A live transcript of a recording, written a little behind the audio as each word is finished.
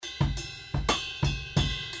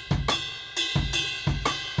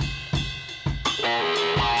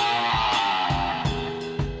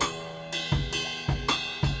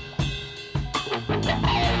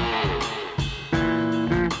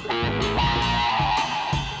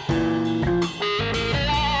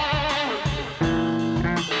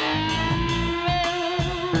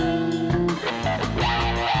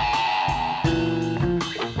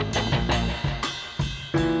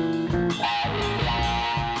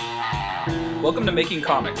Welcome to Making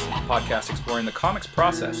Comics, a podcast exploring the comics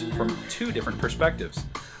process from two different perspectives.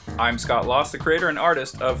 I'm Scott Loss, the creator and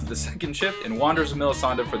artist of The Second Shift and Wanderers of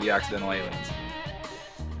Melisande for the Accidental Aliens.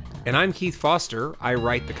 And I'm Keith Foster. I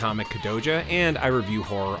write the comic Kadoja, and I review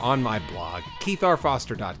horror on my blog,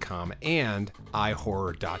 keithrfoster.com and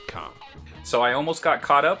ihorror.com. So I almost got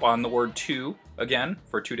caught up on the word two again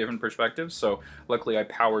for two different perspectives, so luckily I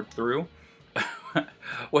powered through.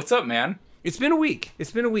 What's up, man? It's been a week.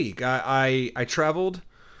 I traveled,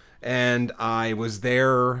 and I was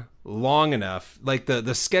there long enough. Like,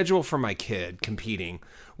 the schedule for my kid competing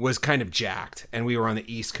was kind of jacked, and we were on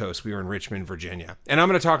the East Coast. We were in Richmond, Virginia. And I'm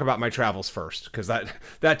going to talk about my travels first, because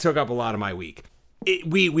that took up a lot of my week.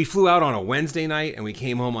 We flew out on a Wednesday night, and we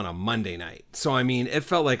came home on a Monday night. So, I mean, it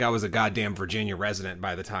felt like I was a goddamn Virginia resident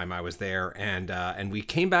by the time I was there. And we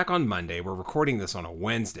came back on Monday. We're recording this on a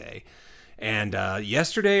Wednesday. And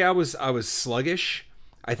yesterday I was sluggish.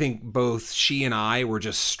 I think both she and I were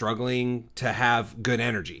just struggling to have good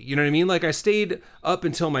energy. You know what I mean? Like, I stayed up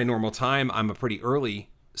until my normal time. I'm a pretty early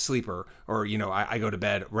sleeper, or, you know, I go to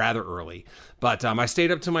bed rather early. But I stayed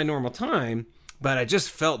up to my normal time, but I just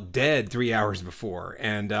felt dead 3 hours before.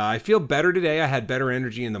 And I feel better today. I had better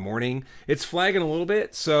energy in the morning. It's flagging a little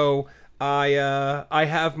bit, so I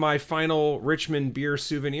have my final Richmond beer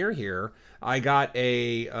souvenir here. I got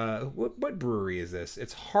a, what brewery is this?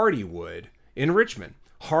 It's Hardywood in Richmond.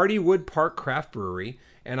 Hardywood Park Craft Brewery.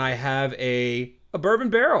 And I have a bourbon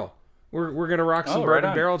barrel. We're going to rock some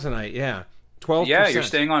bourbon barrel tonight. Yeah. 12%. Yeah, you're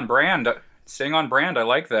staying on brand. Staying on brand. I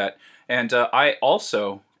like that. And I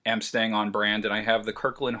also am staying on brand, and I have the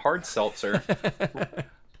Kirkland Hard Seltzer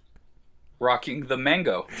rocking the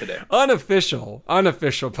mango today. Unofficial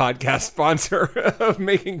podcast sponsor of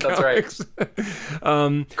Making Comics. That's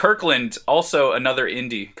right. Kirkland, also another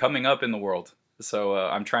indie coming up in the world. So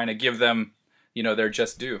I'm trying to give them, you know, their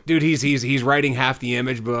just due. Dude, he's writing half the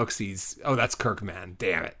Image books. That's Kirkman.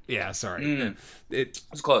 Damn it. Yeah, sorry. It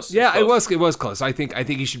was close. Yeah, it was close. I think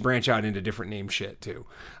he should branch out into different name shit too.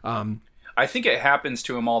 I think it happens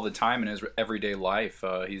to him all the time in his everyday life.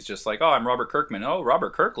 He's just like, oh, I'm Robert Kirkman. Oh,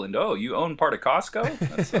 Robert Kirkland. Oh, you own part of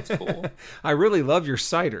Costco? That's cool. I really love your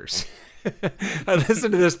ciders. I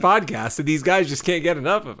listen to this podcast, and these guys just can't get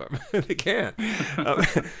enough of them. They can't.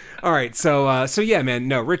 All right, so yeah, man.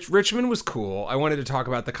 No, Richmond was cool. I wanted to talk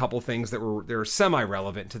about the couple things that were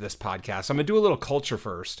semi-relevant to this podcast. I'm gonna do a little culture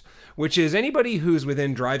first, which is anybody who's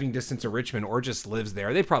within driving distance of Richmond or just lives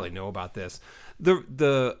there, they probably know about this.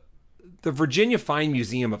 The Virginia Fine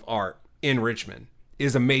Museum of Art in Richmond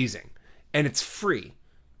is amazing, and it's free.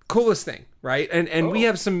 Coolest thing, right? And we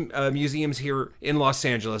have some museums here in Los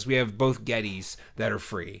Angeles. We have both Gettys that are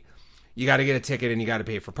free. You got to get a ticket and you got to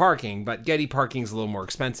pay for parking, but Getty parking is a little more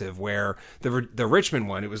expensive, where the Richmond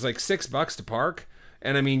one, it was like $6 to park.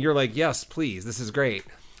 And I mean, you're like, yes, please, this is great.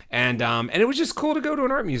 And it was just cool to go to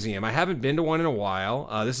an art museum. I haven't been to one in a while.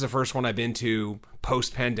 This is the first one I've been to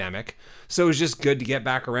post-pandemic. So it was just good to get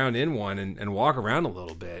back around in one and walk around a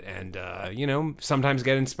little bit. And, you know, sometimes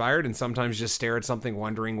get inspired and sometimes just stare at something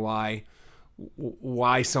wondering why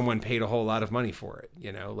someone paid a whole lot of money for it.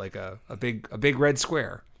 You know, like a big red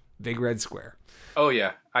square. Big red square. Oh,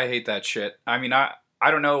 yeah. I hate that shit. I mean, I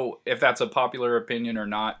don't know if that's a popular opinion or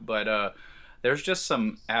not, but there's just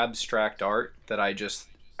some abstract art that I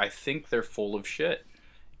think they're full of shit.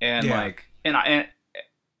 And yeah.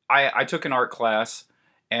 I took an art class,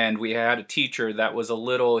 and we had a teacher that was a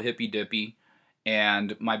little hippy dippy,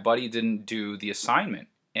 and my buddy didn't do the assignment,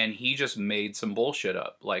 and he just made some bullshit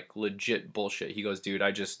up, like legit bullshit. He goes, dude,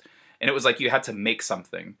 and it was like you had to make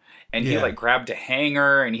something, and he like grabbed a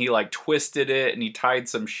hanger and he like twisted it and he tied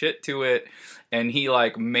some shit to it, and he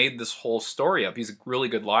like made this whole story up. He's a really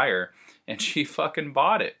good liar. And she fucking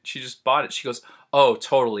bought it. She just bought it. She goes, oh,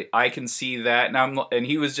 totally. I can see that. And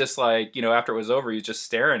he was just like, you know, after it was over, he was just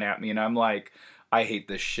staring at me. And I'm like, I hate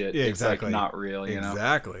this shit. Yeah, it's exactly. Like not real, you know?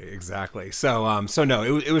 Exactly. So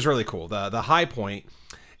no, it was really cool. The high point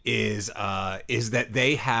is that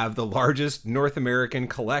they have the largest North American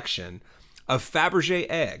collection of Fabergé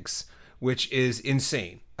eggs, which is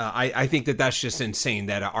insane. I think that's just insane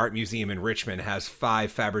that an art museum in Richmond has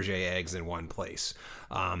 5 Fabergé eggs in one place.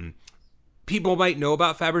 People might know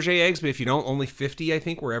about Fabergé eggs, but if you don't, only 50, I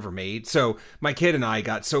think, were ever made. So my kid and I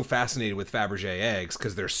got so fascinated with Fabergé eggs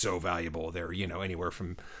because they're so valuable. They're, you know, anywhere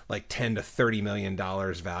from like $10 to $30 million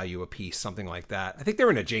value a piece, something like that. I think they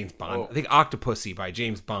were in a James Bond. I think Octopussy by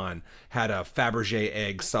James Bond had a Fabergé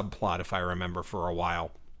egg subplot, if I remember, for a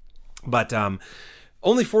while. But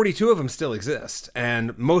only 42 of them still exist,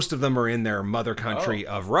 and most of them are in their mother country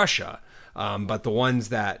of Russia. But the ones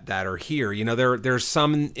that are here, there's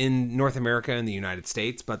some in North America and the United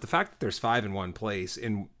States, but the fact that there's 5 in one place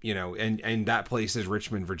and that place is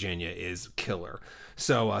Richmond, Virginia is killer.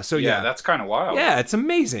 So yeah, that's kind of wild. Yeah, it's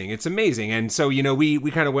amazing. It's amazing. And so,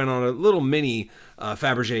 we kind of went on a little mini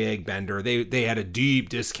Fabergé egg bender. They had a deep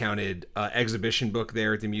discounted exhibition book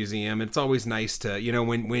there at the museum. It's always nice to,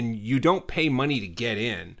 when you don't pay money to get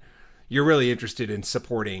in, you're really interested in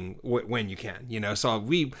supporting when you can, So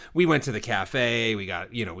we went to the cafe. We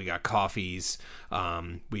got coffees.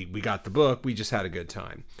 We got the book. We just had a good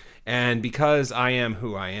time. And because I am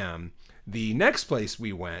who I am, the next place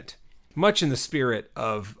we went, much in the spirit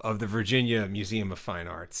of the Virginia Museum of Fine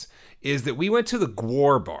Arts, is that we went to the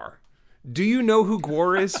Gwar Bar. Do you know who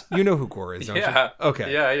Gwar is? You know who Gwar is, don't you?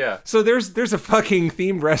 Okay. Yeah. So there's a fucking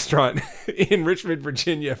themed restaurant in Richmond,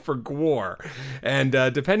 Virginia for Gwar. And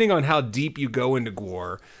depending on how deep you go into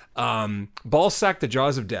Gwar, Balsac, the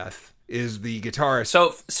Jaws of Death, is the guitarist.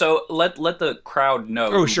 So let the crowd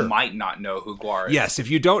know who might not know who Gwar is. Yes, if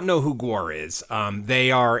you don't know who Gwar is,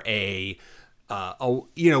 they are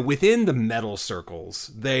within the metal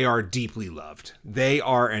circles, they are deeply loved. They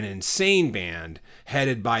are an insane band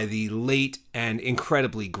headed by the late and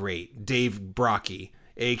incredibly great Dave Brockie,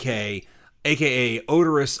 aka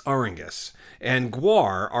Odorous Oringus. And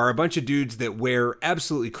Gwar are a bunch of dudes that wear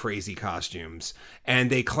absolutely crazy costumes, and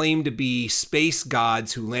they claim to be space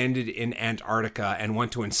gods who landed in Antarctica and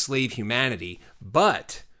want to enslave humanity,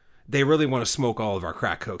 but they really want to smoke all of our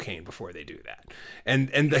crack cocaine before they do that.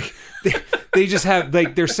 And they just have,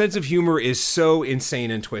 their sense of humor is so insane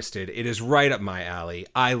and twisted. It is right up my alley.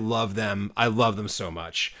 I love them. I love them so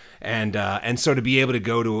much. And so to be able to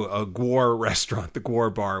go to a Gwar restaurant, the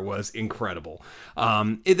Gwar Bar, was incredible.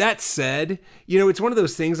 That said, it's one of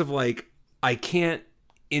those things of I can't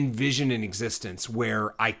envision an existence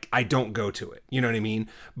where I don't go to it. You know what I mean?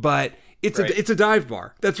 But it's a dive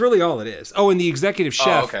bar. That's really all it is. Oh, and the executive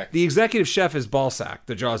chef. The executive chef is Balsac,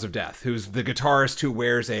 the Jaws of Death, who's the guitarist who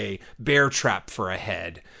wears a bear trap for a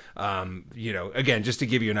head. Again, just to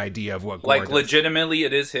give you an idea of what Gwar does. Legitimately,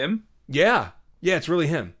 it is him? Yeah, it's really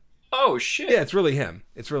him. Oh shit! Yeah, it's really him.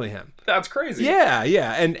 That's crazy. Yeah,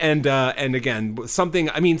 and again, something.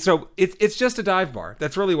 I mean, so it's just a dive bar.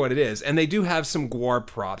 That's really what it is. And they do have some Gwar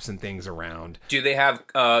props and things around. Do they have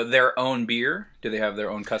their own beer? Do they have their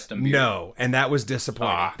own custom beer? No, and that was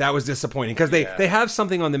disappointing. That was disappointing because they have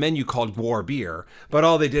something on the menu called Gwar beer, but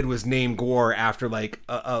all they did was name Gwar after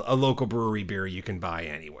a local brewery beer you can buy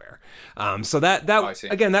anywhere. So that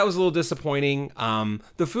again, that was a little disappointing.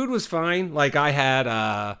 The food was fine. I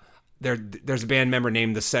had. There's a band member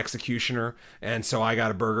named the Sexecutioner, and so I got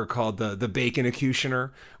a burger called the Baconacutioner,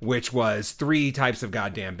 which was 3 types of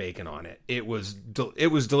goddamn bacon on it. It was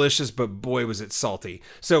delicious, but boy was it salty.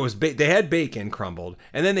 So it was they had bacon crumbled,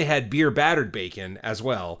 and then they had beer battered bacon as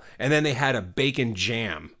well, and then they had a bacon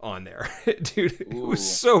jam on there. Dude, it was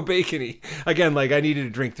so bacony. Again, I needed to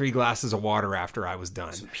drink 3 glasses of water after I was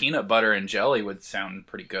done. Some peanut butter and jelly would sound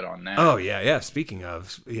pretty good on that. Oh yeah. Speaking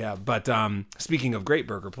of great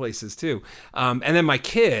burger places too. And then my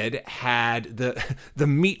kid had the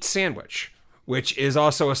meat sandwich, which is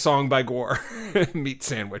also a song by Gwar, meat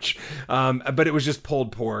sandwich. But it was just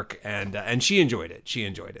pulled pork, and she enjoyed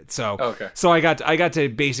it. So So I got to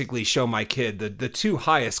basically show my kid the 2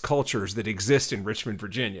 highest cultures that exist in Richmond,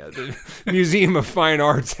 Virginia: the Museum of Fine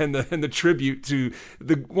Arts and the tribute to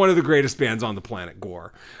one of the greatest bands on the planet,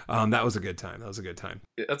 Gwar. That was a good time.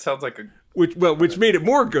 That sounds like a. Which made it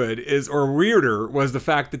more good or weirder was the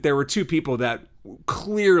fact that there were 2 people that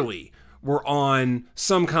clearly were on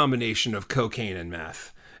some combination of cocaine and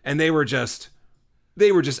meth, and they were just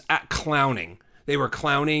clowning. They were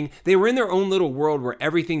clowning. They were in their own little world where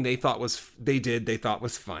everything they thought was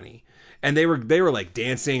funny. And they were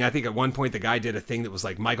dancing. I think at one point the guy did a thing that was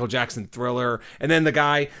like Michael Jackson Thriller, and then the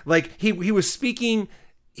guy he was speaking.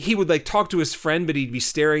 He would talk to his friend, but he'd be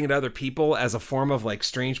staring at other people as a form of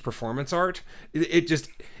strange performance art.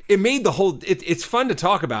 It made the whole, it's fun to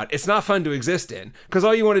talk about. It's not fun to exist in, because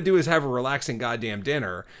all you want to do is have a relaxing goddamn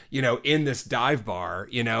dinner, in this dive bar,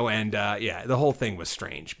 and the whole thing was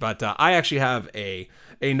strange. But I actually have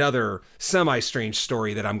another semi-strange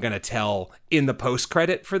story that I'm going to tell in the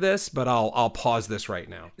post-credit for this, but I'll pause this right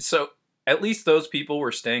now. So at least those people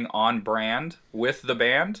were staying on brand with the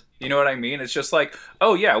band. You know what I mean? It's just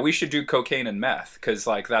oh yeah, we should do cocaine and meth, because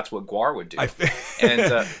that's what Gwar would do.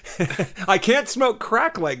 I can't smoke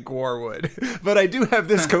crack like Gwar would, but I do have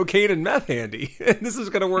this cocaine and meth handy, and this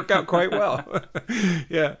is going to work out quite well.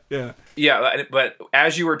 Yeah. But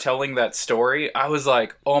as you were telling that story, I was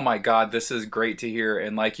like, oh my God, this is great to hear.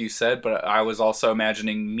 And like you said, but I was also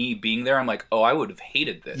imagining me being there. I'm like, oh, I would have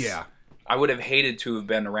hated this. Yeah. I would have hated to have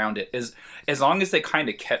been around it. As long as they kind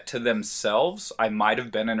of kept to themselves, I might have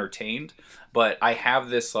been entertained. But I have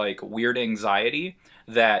this like weird anxiety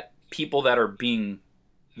that people that are being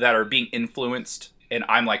influenced, and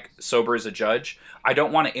I'm like sober as a judge, I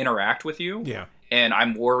don't want to interact with you. Yeah. And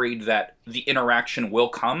I'm worried that the interaction will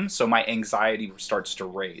come, so my anxiety starts to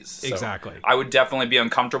raise. So Exactly. I would definitely be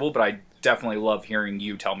uncomfortable, but I definitely love hearing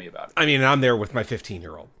you tell me about it. I mean, I'm there with my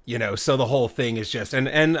 15-year-old, you know, so the whole thing is just,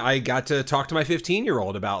 and I got to talk to my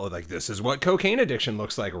 15-year-old about, like, this is what cocaine addiction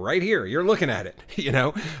looks like right here. You're looking at it, you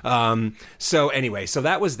know? So anyway, so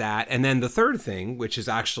that was that. And then the third thing, which is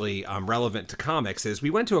actually relevant to comics, is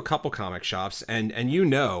we went to a couple comic shops, and you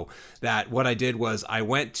know that what I did was I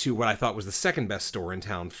went to what I thought was the second best store in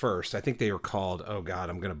town first. I think they were called, oh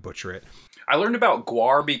God, I'm going to butcher it. I learned about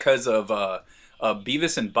Guar because of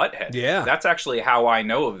Beavis and Butthead. Yeah. That's actually how I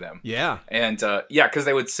know of them. Yeah. And because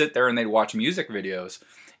they would sit there and they'd watch music videos.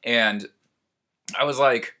 And I was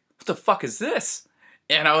like, what the fuck is this?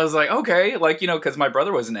 And I was like, okay, like, you know, because my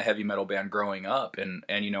brother was in a heavy metal band growing up. And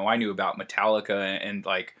you know, I knew about Metallica and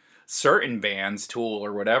like certain bands, Tool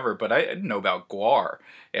or whatever, but I didn't know about Guar.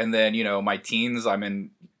 And then, you know, my teens, I'm in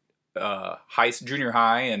junior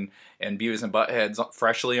high, and Beavis and Butthead's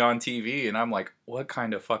freshly on TV, and I'm like, what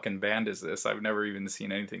kind of fucking band is this? I've never even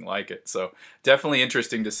seen anything like it. So definitely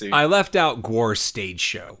interesting to see. I left out Gore's stage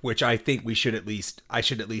show, which I think I should at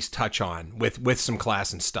least touch on with some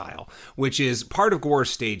class and style, which is part of Gore's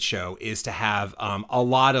stage show is to have a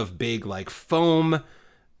lot of big like foam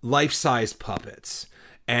life-size puppets,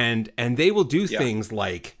 and they will do things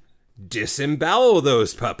like disembowel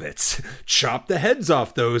those puppets, chop the heads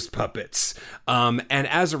off those puppets. And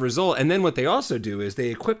as a result, and then what they also do is they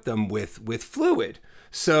equip them with fluid.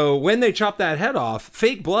 So when they chop that head off,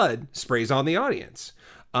 fake blood sprays on the audience.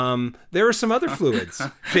 There are some other fluids,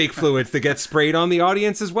 fake fluids that get sprayed on the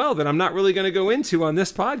audience as well that I'm not really going to go into on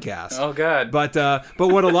this podcast. Oh God. But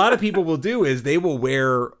what a lot of people will do is they will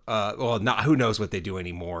wear, who knows what they do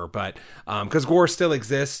anymore, but, cause Gore still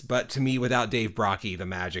exists, but to me, without Dave Brockie, the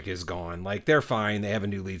magic is gone. Like they're fine. They have a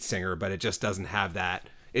new lead singer, but it just doesn't have that.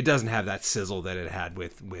 It doesn't have that sizzle that it had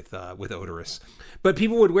with Odorous. But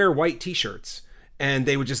people would wear white t-shirts. And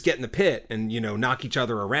they would just get in the pit and, you know, knock each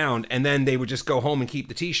other around. And then they would just go home and keep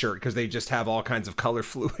the T-shirt because they just have all kinds of color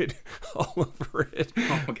fluid all over it.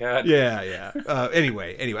 Oh, God. Yeah.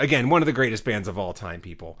 Anyway, again, one of the greatest bands of all time,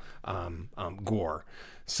 people. Gore.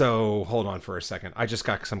 So hold on for a second. I just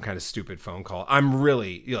got some kind of stupid phone call.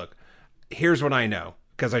 Look, here's what I know,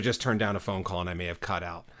 because I just turned down a phone call and I may have cut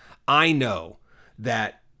out. I know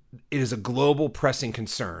that it is a global pressing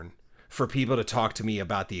concern for people to talk to me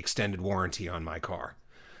about the extended warranty on my car,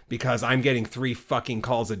 because I'm getting 3 fucking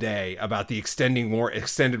calls a day about the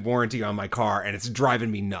extended warranty on my car, and it's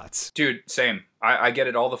driving me nuts. Dude, same. I get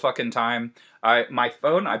it all the fucking time. My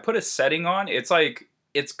phone, I put a setting on. It's like,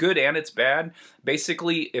 it's good and it's bad.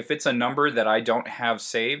 Basically, if it's a number that I don't have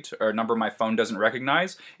saved or a number my phone doesn't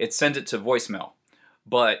recognize, it sends it to voicemail.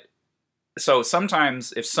 But so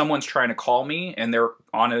sometimes if someone's trying to call me and they're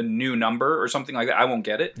on a new number or something like that, I won't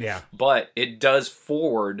get it. Yeah. But it does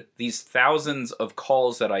forward these thousands of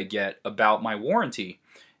calls that I get about my warranty.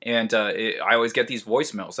 And I always get these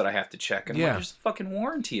voicemails that I have to check. And I'm like, there's a fucking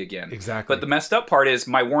warranty again. Exactly. But the messed up part is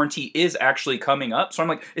my warranty is actually coming up. So I'm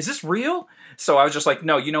like, is this real? So I was just like,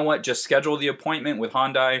 no, you know what? Just schedule the appointment with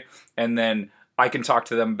Hyundai and then I can talk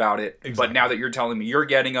to them about it. Exactly. But now that you're telling me you're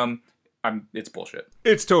getting them, it's bullshit.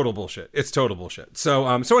 It's total bullshit.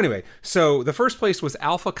 So anyway, so the first place was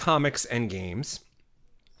Alpha Comics and Games.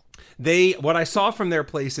 What I saw from their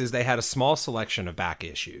place is they had a small selection of back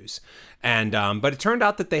issues, and but it turned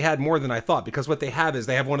out that they had more than I thought, because what they have is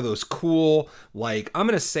they have one of those cool, like, I'm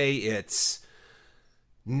gonna say it's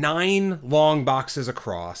 9 long boxes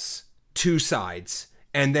across, 2 sides.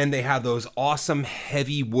 And then they have those awesome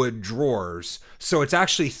heavy wood drawers. So it's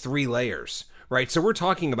actually 3 layers. Right, so we're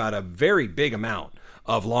talking about a very big amount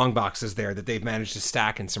of long boxes there that they've managed to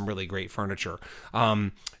stack in some really great furniture.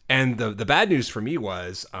 And the bad news for me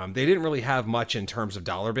was they didn't really have much in terms of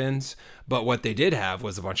dollar bins, but what they did have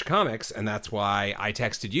was a bunch of comics, and that's why I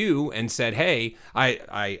texted you and said, hey,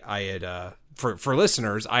 I had... For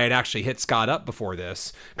listeners, I had actually hit Scott up before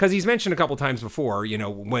this, because he's mentioned a couple times before, you know,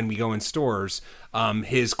 when we go in stores,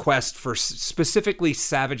 his quest for specifically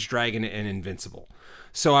Savage Dragon and Invincible.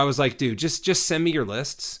 So I was like, dude, just send me your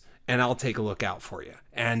lists and I'll take a look out for you.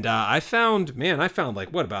 And I found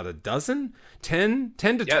like, what, about a dozen? 10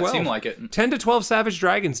 to 12. Yeah, it seemed like it. 10 to 12 Savage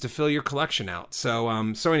Dragons to fill your collection out. So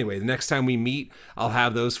anyway, the next time we meet, I'll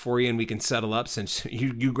have those for you and we can settle up, since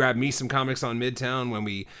you grabbed me some comics on Midtown when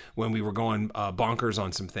we were going bonkers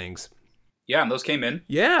on some things. Yeah, and those came in.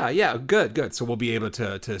 Yeah, good. So we'll be able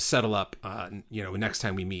to settle up, next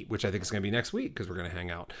time we meet, which I think is going to be next week because we're going to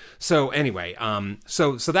hang out. So anyway,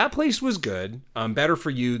 so that place was good, better for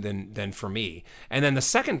you than for me. And then the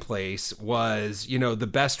second place was, the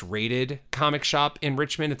best rated comic shop in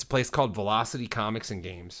Richmond. It's a place called Velocity Comics and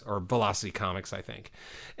Games, or Velocity Comics, I think.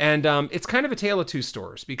 And it's kind of a tale of two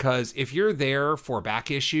stores, because if you're there for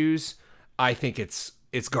back issues, I think it's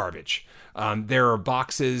garbage. There are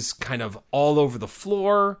boxes kind of all over the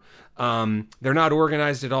floor. They're not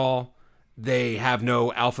organized at all. They have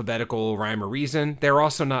no alphabetical rhyme or reason. They're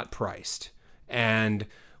also not priced. And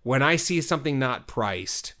when I see something not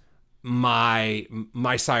priced, my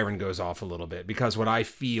siren goes off a little bit, because what I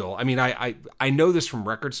feel, I know this from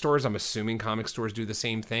record stores. I'm assuming comic stores do the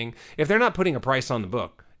same thing. If they're not putting a price on the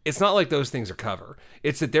book, it's not like those things are cover.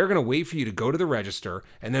 It's that they're going to wait for you to go to the register,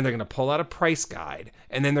 and then they're going to pull out a price guide,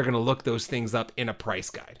 and then they're going to look those things up in a price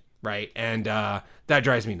guide, right? And that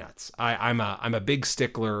drives me nuts. I'm a big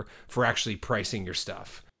stickler for actually pricing your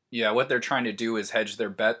stuff. Yeah, what they're trying to do is hedge their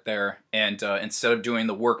bet there, and instead of doing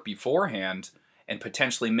the work beforehand and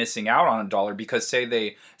potentially missing out on $1, because say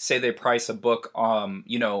they price a book,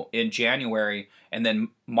 in January, and then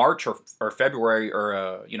March or February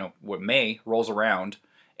or May rolls around,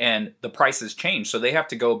 and the prices change, so they have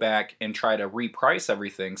to go back and try to reprice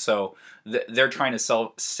everything. So they're trying to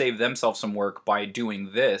save themselves some work by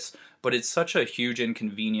doing this, but it's such a huge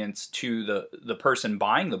inconvenience to the person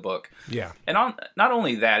buying the book. Yeah. And not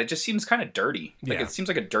only that, it just seems kind of dirty. Like, yeah. It seems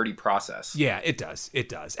like a dirty process. Yeah, it does. It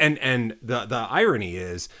does. And the irony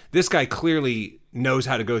is, this guy clearly knows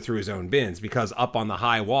how to go through his own bins, because up on the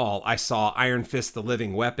high wall, I saw Iron Fist: The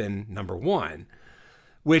Living Weapon #1.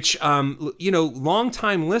 Which,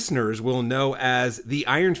 longtime listeners will know as the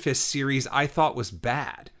Iron Fist series I thought was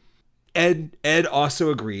bad. Ed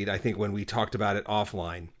also agreed, I think, when we talked about it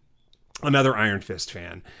offline. Another Iron Fist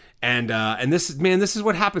fan. And this is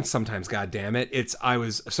what happens sometimes, goddammit.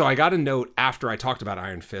 I got a note after I talked about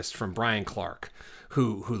Iron Fist from Brian Clark,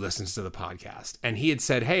 who listens to the podcast. And he had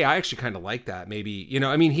said, hey, I actually kind of like that. Maybe,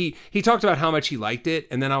 he talked about how much he liked it.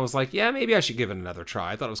 And then I was like, yeah, maybe I should give it another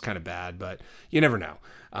try. I thought it was kind of bad, but you never know.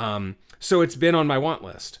 So it's been on my want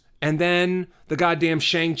list. And then the goddamn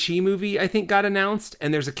Shang-Chi movie, I think, got announced.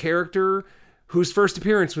 And there's a character whose first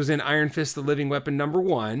appearance was in Iron Fist: The Living Weapon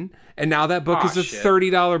 #1. And now that book is a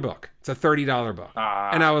 $30 book. It's a $30 book.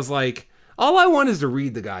 And I was like, all I want is to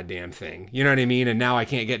read the goddamn thing. You know what I mean? And now I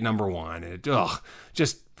can't get #1. And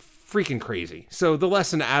just freaking crazy. So the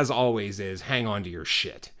lesson, as always, is hang on to your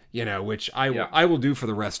shit, which I will do for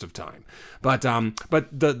the rest of time. But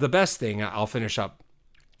the best thing, I'll finish up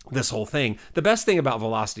this whole thing. The best thing about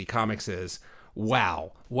Velocity Comics is,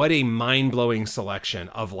 wow, what a mind-blowing selection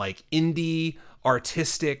of like indie,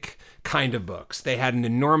 artistic kind of books. They had an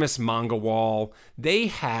enormous manga wall. They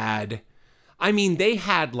had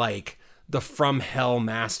like the From Hell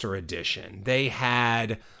Master Edition. They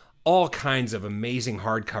had all kinds of amazing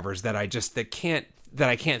hardcovers that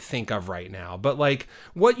I can't think of right now. But like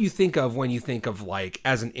what you think of when you think of like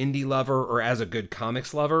as an indie lover or as a good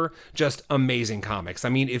comics lover, just amazing comics. I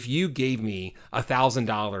mean, if you gave me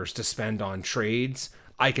 $1,000 to spend on trades,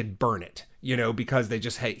 I could burn it, because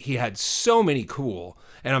he had so many cool,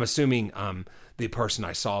 and I'm assuming the person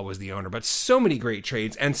I saw was the owner, but so many great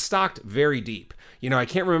trades and stocked very deep. I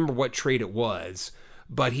can't remember what trade it was,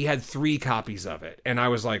 but he had 3 copies of it. And I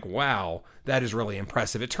was like, wow, that is really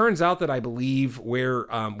impressive. It turns out that I believe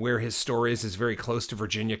where his store is very close to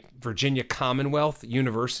Virginia Commonwealth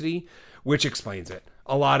University, which explains it.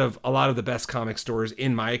 A lot of the best comic stores,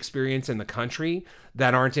 in my experience, in the country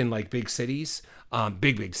that aren't in like big cities,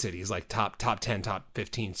 big cities, like top 10, top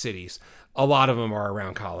 15 cities, a lot of them are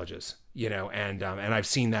around colleges. And I've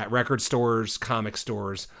seen that record stores, comic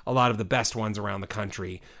stores, a lot of the best ones around the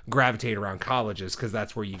country gravitate around colleges, because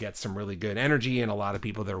that's where you get some really good energy and a lot of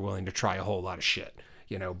people that are willing to try a whole lot of shit,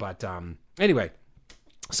 but anyway,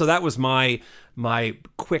 so that was my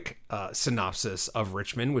quick synopsis of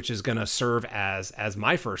Richmond, which is going to serve as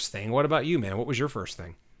my first thing. What about you, man? What was your first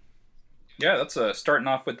thing? Yeah, that's starting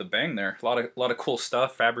off with the bang there. A lot of cool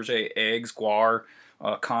stuff. Fabergé eggs, Guar,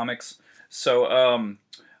 comics. So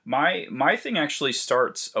my thing actually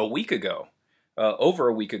starts a week ago, over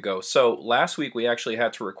a week ago. So last week we actually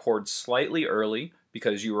had to record slightly early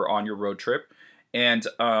because you were on your road trip, and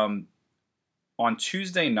on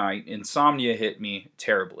Tuesday night, insomnia hit me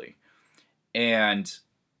terribly, and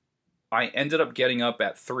I ended up getting up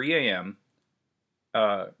at 3 a.m.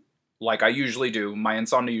 Like I usually do. My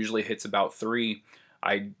insomnia usually hits about 3.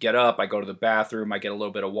 I get up, I go to the bathroom, I get a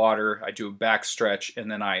little bit of water, I do a back stretch, and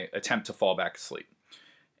then I attempt to fall back asleep.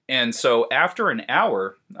 And so after an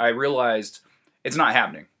hour, I realized it's not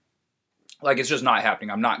happening. Like, it's just not happening.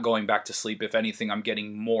 I'm not going back to sleep. If anything, I'm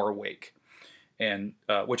getting more awake, and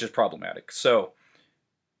which is problematic. So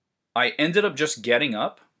I ended up just getting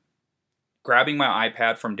up, grabbing my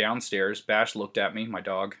iPad from downstairs. Bash looked at me, my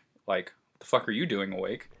dog, like, what the fuck are you doing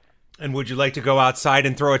awake? And would you like to go outside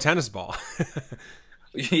and throw a tennis ball?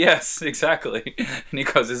 Yes, exactly. And he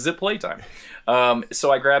goes, is it playtime?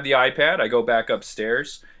 So I grab the iPad, I go back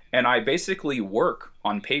upstairs, and I basically work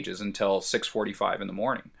on pages until 6:45 in the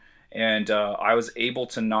morning. And I was able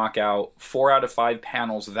to knock out 4 out of 5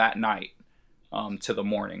 panels that night to the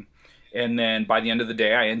morning. And then by the end of the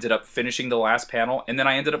day, I ended up finishing the last panel, and then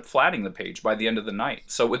I ended up flatting the page by the end of the night.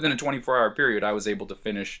 So within a 24-hour period, I was able to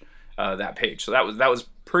finish that page. So that was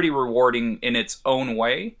pretty rewarding in its own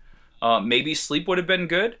way. Maybe sleep would have been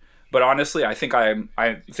good, but honestly, I think I'm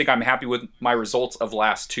happy with my results of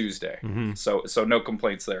last Tuesday. Mm-hmm. So no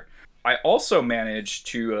complaints there. I also managed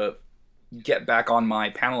to get back on my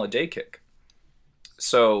panel a day kick.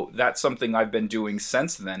 So that's something I've been doing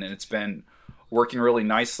since then, and it's been working really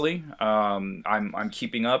nicely. I'm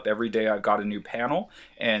keeping up every day. I've got a new panel,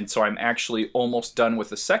 and so I'm actually almost done with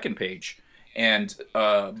the second page. And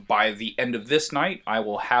by the end of this night, I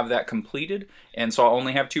will have that completed, and so I'll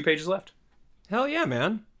only have 2 pages left. Hell yeah,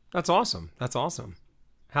 man! That's awesome. That's awesome.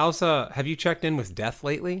 How's have you checked in with Death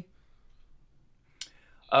lately?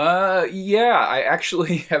 Yeah, I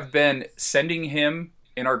actually have been sending him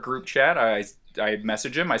in our group chat. I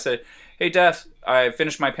message him. I said, "Hey, Death, I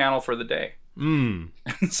finished my panel for the day."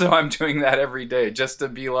 So I'm doing that every day just to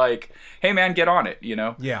be like, "Hey, man, get on it," you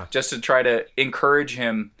know? Yeah. Just to try to encourage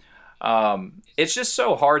him. It's just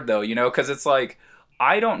so hard though, you know, because it's like,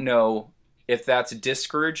 I don't know if that's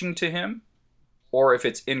discouraging to him or if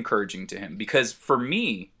it's encouraging to him. Because for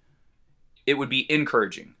me, it would be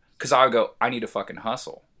encouraging because I would go, I need to fucking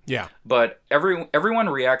hustle. Yeah. But everyone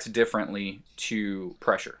reacts differently to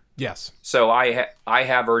pressure. Yes. So I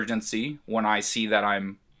have urgency when I see that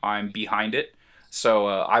I'm behind it. So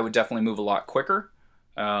I would definitely move a lot quicker.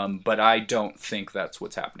 But I don't think that's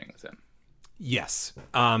what's happening with him. Yes.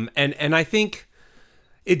 And I think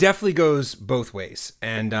it definitely goes both ways.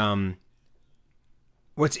 And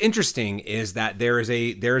what's interesting is that there is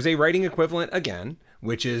a writing equivalent again,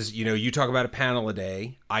 which is, you know, you talk about a panel a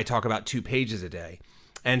day, I talk about 2 pages a day.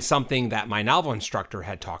 And something that my novel instructor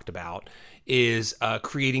had talked about is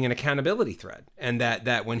creating an accountability thread. And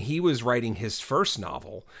that when he was writing his first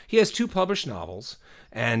novel, he has 2 published novels,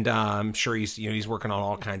 and I'm sure he's working on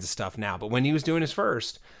all kinds of stuff now. But when he was doing his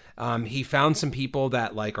first, he found some people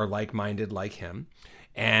that are like-minded like him,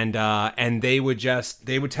 and they would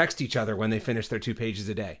text each other when they finished their 2 pages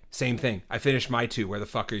a day. Same thing. I finished my 2. Where the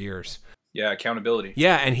fuck are yours? Yeah, accountability.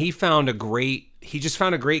 Yeah, and he found a great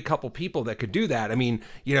couple people that could do that. I mean,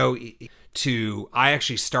 you know, I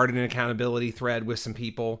actually started an accountability thread with some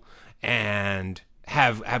people and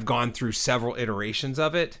have gone through several iterations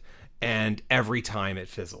of it, and every time it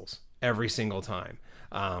fizzles. Every single time.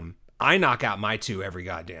 I knock out my 2 every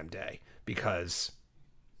goddamn day because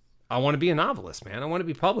I want to be a novelist, man. I want to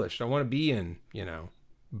be published. I want to be in, you know,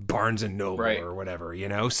 Barnes and Noble or whatever, you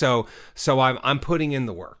know. So I'm putting in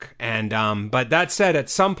the work, and but that said, at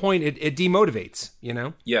some point it demotivates, you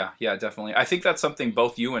know. Yeah, definitely. I think that's something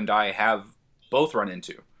both you and I have both run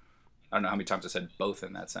into. I don't know how many times I said both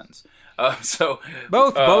in that sentence.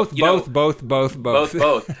 Both.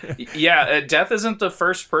 Yeah, Death isn't the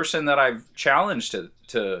first person that I've challenged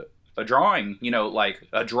to a drawing, you know, like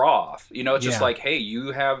a draw off. You know, it's just like, hey,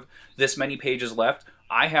 you have this many pages left.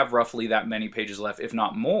 I have roughly that many pages left, if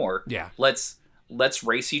not more. Yeah. Let's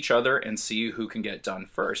race each other and see who can get done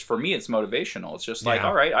first. For me, it's motivational. It's just like,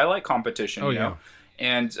 all right, I like competition, you know?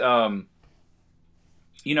 And,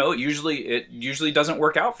 you know, it usually doesn't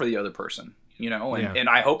work out for the other person, you know? And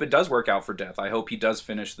I hope it does work out for Death. I hope he does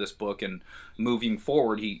finish this book, and moving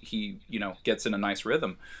forward, he you know, gets in a nice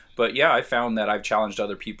rhythm. But yeah, I found that I've challenged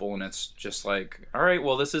other people, and it's just like, all right,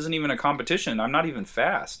 well, this isn't even a competition. I'm not even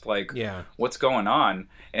fast. Like, what's going on?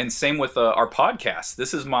 And same with our podcast.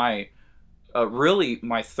 This is my really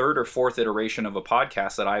my 3rd or 4th iteration of a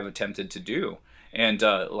podcast that I've attempted to do. And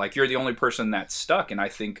like, you're the only person that's stuck. And I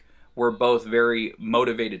think we're both very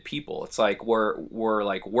motivated people. It's like we're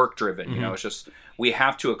like work driven. Mm-hmm. You know, it's just we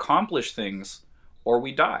have to accomplish things or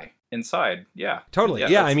we die inside. Yeah, totally.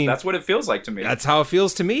 Yeah, I mean, that's what it feels like to me. That's how it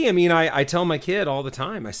feels to me. I mean, I tell my kid all the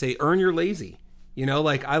time, I say, earn your lazy. You know,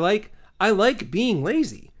 like I like being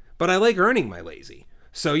lazy, but I like earning my lazy.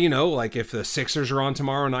 So, you know, like if the Sixers are on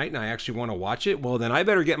tomorrow night and I actually want to watch it, well, then I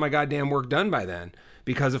better get my goddamn work done by then,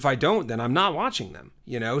 because if I don't, then I'm not watching them,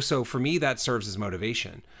 So for me, that serves as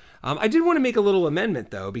motivation. I did want to make a little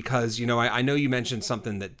amendment, though, because, I know you mentioned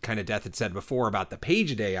something that kind of Death had said before about the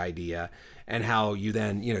page a day idea and how you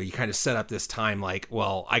then, you kind of set up this time like,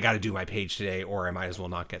 well, I got to do my page today or I might as well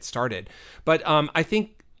not get started. But I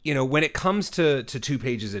think, when it comes to 2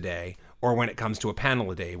 pages a day or when it comes to a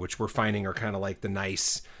panel a day, which we're finding are kind of like the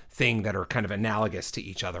nice thing that are kind of analogous to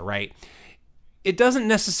each other, right? It doesn't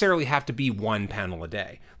necessarily have to be 1 panel a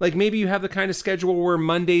day. Like maybe you have the kind of schedule where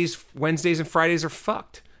Mondays, Wednesdays, and Fridays are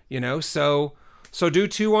fucked. So do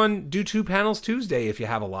 2 panels Tuesday if you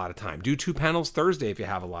have a lot of time. Do 2 panels Thursday if you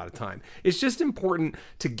have a lot of time. It's just important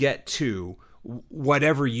to get to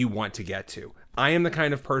whatever you want to get to. I am the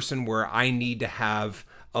kind of person where I need to have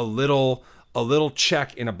a little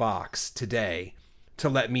check in a box today to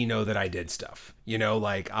let me know that I did stuff.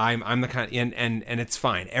 Like I'm the kind of, and it's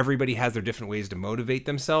fine. Everybody has their different ways to motivate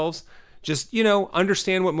themselves. Just,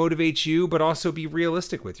 understand what motivates you, but also be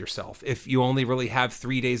realistic with yourself. If you only really have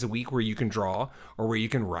 3 days a week where you can draw or where you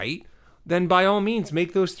can write, then by all means,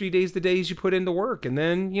 make those 3 days the days you put into work. And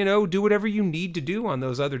then, do whatever you need to do on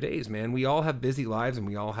those other days, man. We all have busy lives and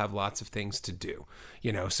we all have lots of things to do,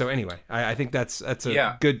 So anyway, I think that's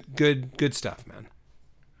a good stuff, man.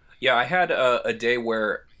 Yeah, I had a day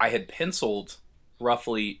where I had penciled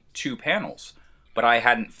roughly 2 panels, but I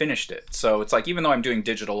hadn't finished it. So it's like, even though I'm doing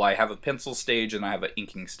digital, I have a pencil stage and I have an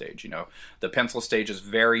inking stage. The pencil stage is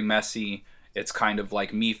very messy. It's kind of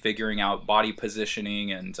like me figuring out body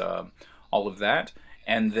positioning and all of that.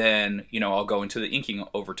 And then, I'll go into the inking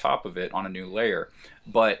over top of it on a new layer.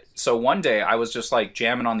 But so one day I was just like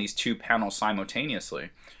jamming on these 2 panels simultaneously.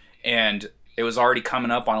 And it was already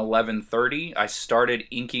coming up on 11:30. I started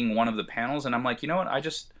inking one of the panels and I'm like, you know what?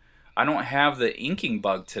 I don't have the inking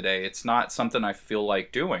bug today. It's not something I feel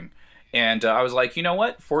like doing. And I was like, you know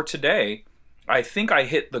what? For today, I think I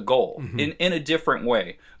hit the goal in a different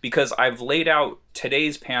way because I've laid out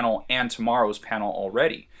today's panel and tomorrow's panel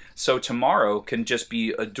already. So tomorrow can just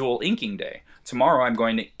be a dual inking day. Tomorrow I'm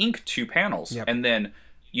going to ink 2 panels. Yep. And then,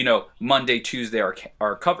 Monday, Tuesday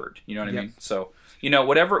are covered. You know what I mean? So,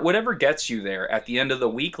 whatever gets you there at the end of the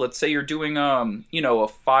week, let's say you're doing, a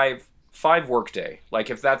 5 work day, like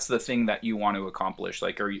if that's the thing that you want to accomplish,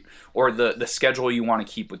 like or the schedule you want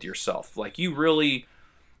to keep with yourself, like you really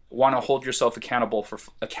want to hold yourself accountable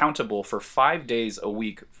for 5 days a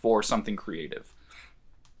week for something creative.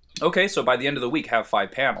 Okay, so by the end of the week have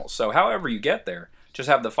 5 panels. So however you get there, just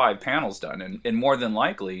have the 5 panels done, and more than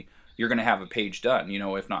likely you're going to have a page done,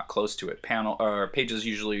 if not close to it. Pages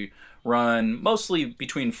usually run mostly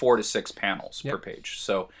between 4 to 6 panels per page.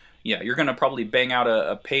 So yeah, you're going to probably bang out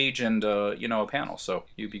a page and, a panel. So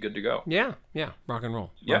you'd be good to go. Yeah. Rock and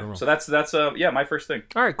roll. So that's my first thing.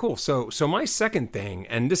 All right, cool. So my second thing,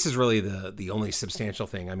 and this is really the only substantial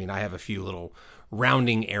thing. I mean, I have a few little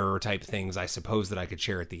rounding error type things, I suppose, that I could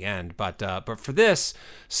share at the end. But for this,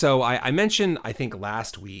 so I mentioned, I think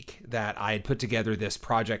last week, that I had put together this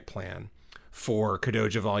project plan for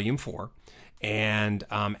Kadoja Volume 4. And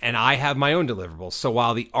I have my own deliverables. So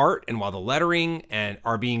while the art and while the lettering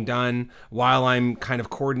are being done, while I'm kind of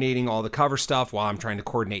coordinating all the cover stuff, while I'm trying to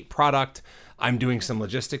coordinate product, I'm doing some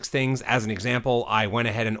logistics things. As an example, I went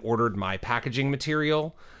ahead and ordered my packaging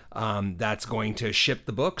material that's going to ship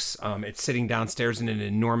the books. It's sitting downstairs in an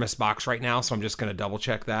enormous box right now, so I'm just going to double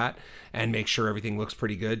check that and make sure everything looks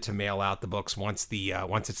pretty good to mail out the books once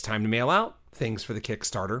it's time to mail out things for the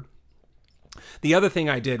Kickstarter. The other thing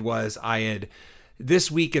I did was I had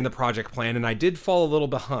this week in the project plan, and I did fall a little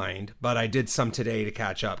behind, but I did some today to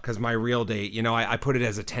catch up because my real date, I put it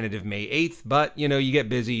as a tentative May 8th, but you get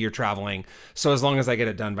busy, you're traveling. So as long as I get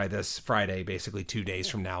it done by this Friday, basically 2 days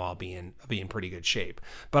from now, I'll be in pretty good shape.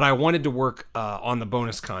 But I wanted to work on the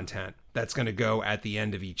bonus content that's going to go at the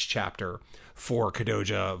end of each chapter for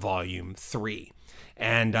Kadoja Volume 3.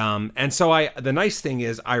 And so the nice thing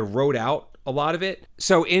is I wrote out a lot of it.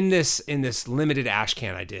 So in this limited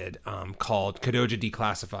ashcan I did called Kadoja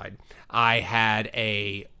Declassified, I had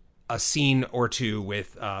a scene or two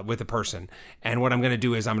with a person, and what I'm going to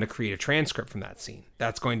do is I'm going to create a transcript from that scene.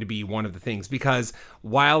 That's going to be one of the things, because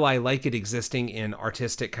while I like it existing in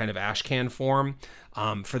artistic kind of ashcan form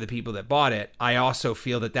for the people that bought it, I also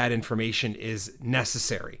feel that information is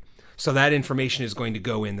necessary. So that information is going to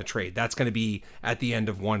go in the trade. That's going to be at the end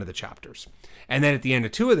of one of the chapters. And then at the end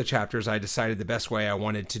of 2 of the chapters, I decided the best way I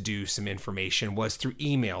wanted to do some information was through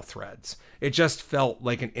email threads. It just felt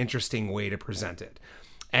like an interesting way to present it.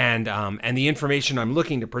 And the information I'm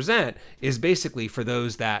looking to present is basically for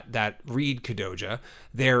those that read Kadoja.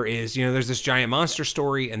 There's this giant monster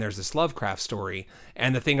story and there's this Lovecraft story.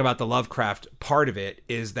 And the thing about the Lovecraft part of it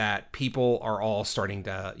is that people are all starting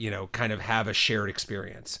to, kind of have a shared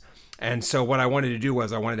experience. And so what I wanted to do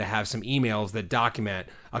was I wanted to have some emails that document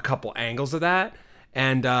a couple angles of that.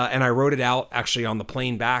 And I wrote it out actually on the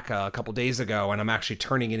plane back a couple days ago, and I'm actually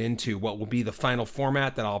turning it into what will be the final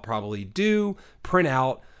format that I'll probably do, print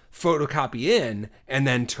out, photocopy in, and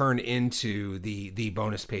then turn into the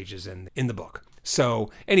bonus pages in the book. So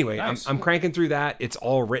anyway, nice. I'm cranking through that. It's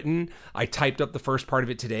all written. I typed up the first part of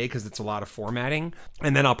it today because it's a lot of formatting.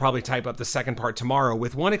 And then I'll probably type up the second part tomorrow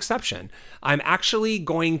with one exception. I'm actually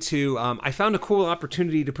going to, I found a cool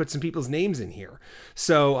opportunity to put some people's names in here.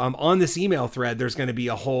 So on this email thread, there's going to be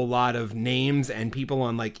a whole lot of names and people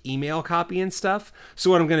on like email copy and stuff. So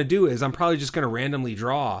what I'm going to do is I'm probably just going to randomly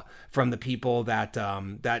draw from the people that's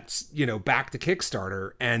back to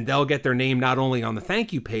Kickstarter, and they'll get their name not only on the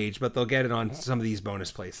thank you page, but they'll get it on some of these bonus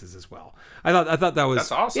places as well. I thought that was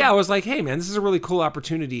that's awesome. Yeah, I was like, hey man, this is a really cool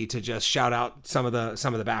opportunity to just shout out some of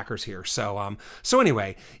the backers here. So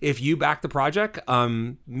anyway, if you back the project,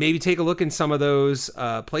 maybe take a look in some of those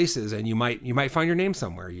places, and you might find your name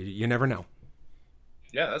somewhere. You never know.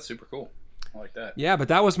 Yeah, that's super cool. I like that. Yeah, but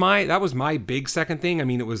that was my big second thing. I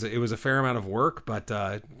mean, it was a fair amount of work, but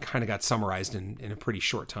kind of got summarized in a pretty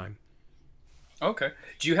short time. Okay.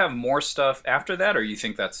 Do you have more stuff after that, or you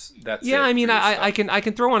think that's yeah? It I mean, I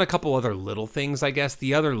can throw on a couple other little things. I guess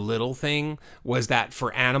the other little thing was that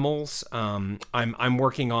for animals, I'm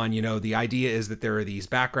working on. The idea is that there are these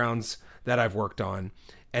backgrounds that I've worked on.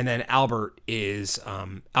 And then Albert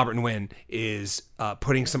Nguyen is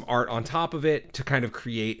putting some art on top of it to kind of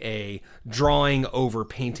create a drawing over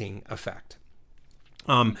painting effect.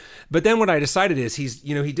 But then what I decided is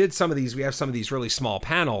he did some of these. We have some of these really small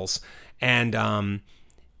panels, and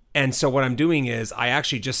so what I'm doing is I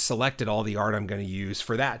actually just selected all the art I'm going to use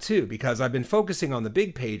for that too, because I've been focusing on the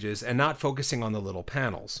big pages and not focusing on the little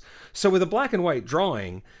panels. So with a black and white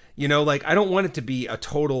drawing, I don't want it to be a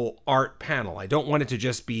total art panel. I don't want it to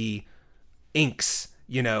just be inks,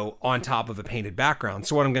 on top of a painted background.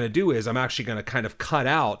 So what I'm going to do is I'm actually going to kind of cut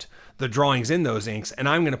out the drawings in those inks, and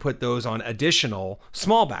I'm going to put those on additional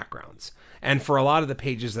small backgrounds. And for a lot of the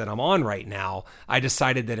pages that I'm on right now, I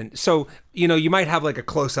decided that, you might have like a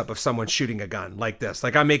close-up of someone shooting a gun like this.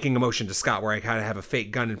 Like I'm making a motion to Scott where I kind of have a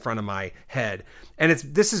fake gun in front of my head. And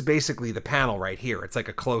this is basically the panel right here. It's like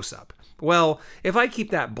a close-up. Well, if I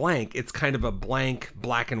keep that blank, it's kind of a blank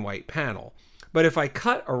black and white panel. But if I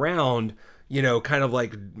cut around, kind of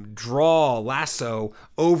like draw lasso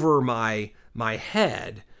over my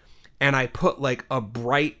head, and I put like a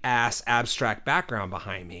bright ass abstract background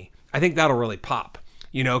behind me, I think that'll really pop,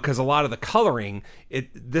 because a lot of the coloring,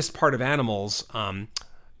 this part of animals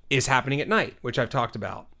is happening at night, which I've talked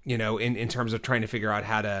about, in terms of trying to figure out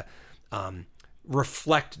how to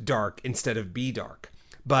reflect dark instead of be dark.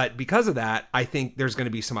 But because of that, I think there's going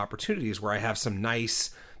to be some opportunities where I have some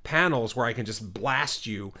nice panels where I can just blast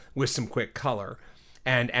you with some quick color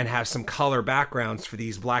and have some color backgrounds for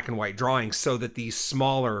these black and white drawings so that these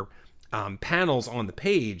smaller panels on the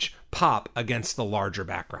page pop against the larger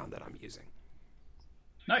background that I'm using.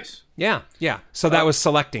 Nice. Yeah. So that was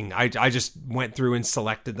selecting. I just went through and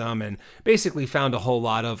selected them and basically found a whole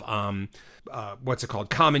lot of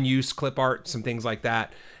common use clip art, some things like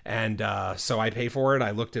that. And so I pay for it.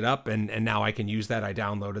 I looked it up, and now I can use that. I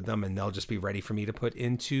downloaded them, and they'll just be ready for me to put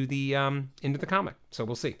into the comic. So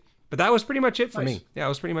we'll see. But that was pretty much it for me. Yeah, that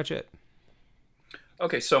was pretty much it.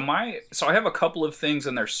 Okay, so I have a couple of things,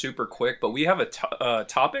 and they're super quick, but we have a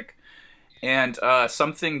topic and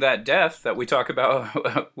something that we talk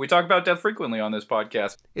about. We talk about death frequently on this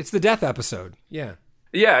podcast. It's the death episode. Yeah.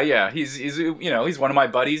 Yeah. He's one of my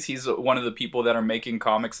buddies. He's one of the people that are making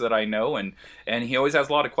comics that I know, and he always has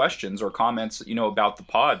a lot of questions or comments, about the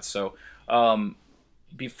pod. So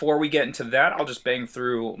before we get into that, I'll just bang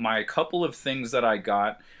through my couple of things that I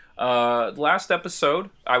got. Last episode,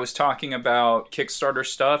 I was talking about Kickstarter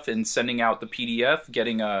stuff and sending out the PDF,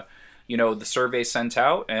 getting the survey sent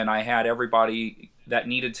out, and I had everybody that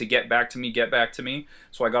needed to get back to me.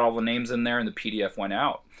 So I got all the names in there, and the PDF went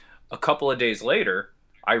out. A couple of days later,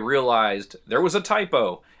 I realized there was a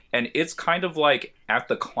typo, and it's kind of like at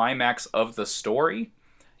the climax of the story.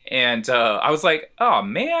 And I was like, oh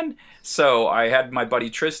man. So I had my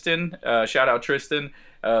buddy Tristan, shout out Tristan,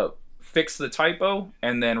 fix the typo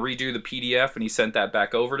and then redo the PDF, and he sent that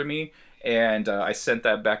back over to me, and I sent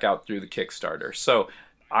that back out through the Kickstarter. So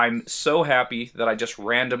I'm so happy that I just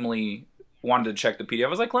randomly wanted to check the PDF. I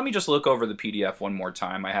was like, let me just look over the PDF one more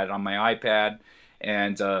time. I had it on my iPad,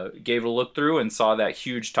 and gave it a look through and saw that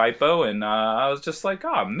huge typo, and I was just like,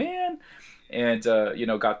 oh man, and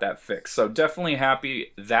got that fixed. So definitely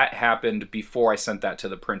happy that happened before I sent that to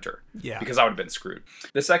the printer. Yeah, because I would have been screwed.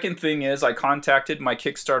 The second thing is I contacted my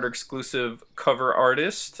Kickstarter exclusive cover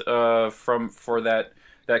artist for that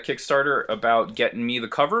Kickstarter about getting me the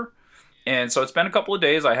cover. And so it's been a couple of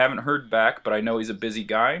days. I haven't heard back, but I know he's a busy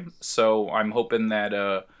guy. So I'm hoping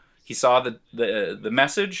that he saw the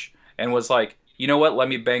message and was like, you know what, let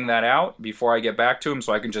me bang that out before I get back to him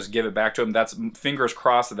so I can just give it back to him. That's fingers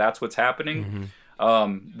crossed that's what's happening.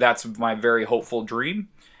 That's my very hopeful dream.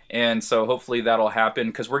 And so hopefully that'll happen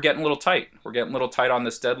because we're getting a little tight. We're getting a little tight on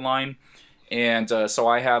this deadline. And so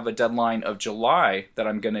I have a deadline of July that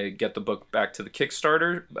I'm going to get the book back to the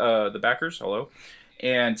Kickstarter, the backers. Hello.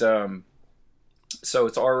 And so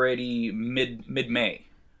it's already mid-May.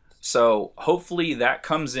 So hopefully that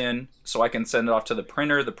comes in so I can send it off to the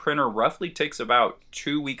printer. The printer roughly takes about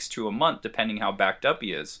 2 weeks to a month, depending how backed up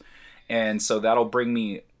he is. And so that'll bring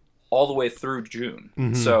me all the way through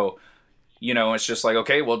June. So, it's just like,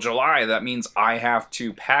 okay, well, July, that means I have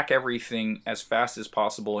to pack everything as fast as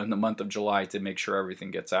possible in the month of July to make sure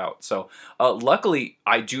everything gets out. So luckily,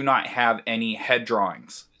 I do not have any head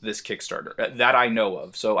drawings this Kickstarter that I know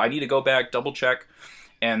of. So I need to go back, double check.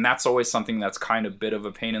 And that's always something that's kind of a bit of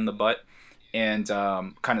a pain in the butt and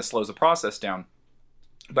kind of slows the process down.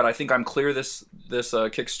 But I think I'm clear this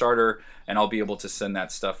Kickstarter, and I'll be able to send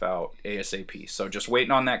that stuff out ASAP. So just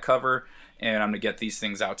waiting on that cover, and I'm gonna get these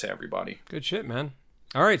things out to everybody. Good shit, man.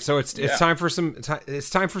 All right, so it's time for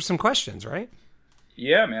some questions, right?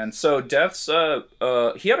 Yeah, man. So Death's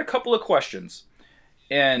he had a couple of questions,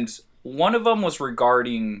 and one of them was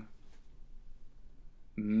regarding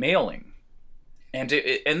mailing. And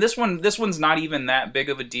this one's not even that big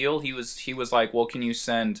of a deal. He was like, well, can you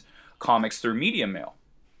send comics through media mail?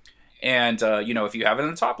 And if you have it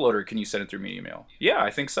in the top loader, can you send it through media mail? Yeah,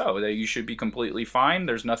 I think so. That you should be completely fine.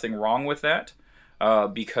 There's nothing wrong with that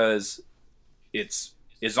because it's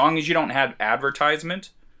as long as you don't have advertisement,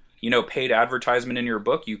 paid advertisement in your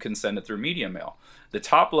book, you can send it through media mail. The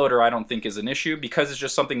top loader I don't think is an issue because it's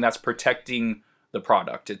just something that's protecting the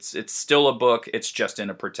product. It's still a book. It's just in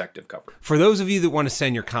a protective cover. For those of you that want to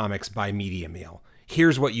send your comics by media mail,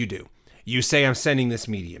 here's what you do. You say, I'm sending this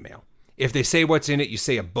media mail. If they say what's in it, you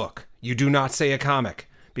say a book. You do not say a comic.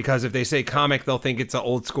 Because if they say comic, they'll think it's an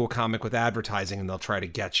old school comic with advertising and they'll try to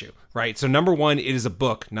get you, right? So number one, it is a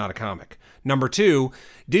book, not a comic. Number two,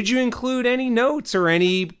 did you include any notes or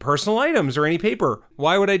any personal items or any paper?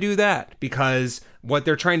 Why would I do that? Because what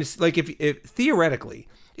they're trying to, like, if theoretically,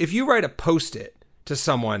 if you write a Post-it to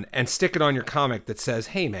someone and stick it on your comic that says,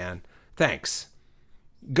 hey man, thanks,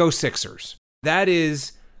 go Sixers. That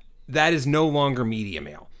is no longer media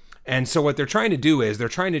mail. And so what they're trying to do is they're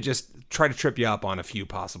trying to just try to trip you up on a few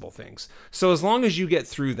possible things. So as long as you get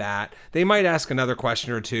through that, they might ask another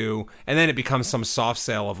question or two, and then it becomes some soft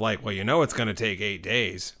sell of like, well, it's going to take 8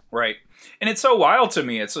 days. Right. And it's so wild to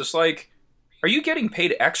me. It's just like, are you getting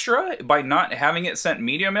paid extra by not having it sent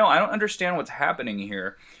media mail? I don't understand what's happening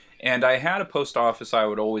here. And I had a post office I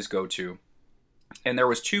would always go to, and there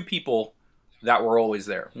was 2 people that were always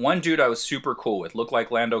there. One dude I was super cool with, looked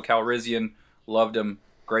like Lando Calrissian, loved him,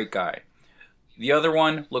 great guy. The other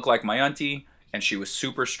one looked like my auntie, and she was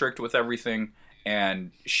super strict with everything,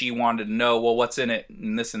 and she wanted to know, well, what's in it,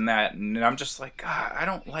 and this and that, and I'm just like, God, I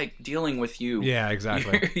don't like dealing with you. Yeah,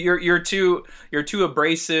 exactly. You're too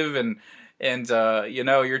abrasive, and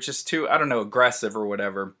you're just too, I don't know, aggressive or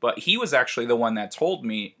whatever. But he was actually the one that told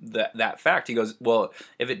me that fact. He goes, well,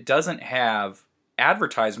 if it doesn't have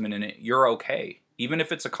advertisement in it, you're okay. Even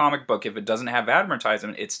if it's a comic book, if it doesn't have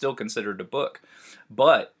advertisement, it's still considered a book.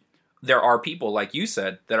 But there are people, like you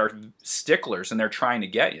said, that are sticklers and they're trying to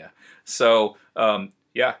get you. So,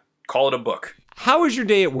 call it a book. How was your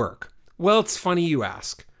day at work? Well, it's funny you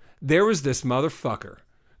ask. There was this motherfucker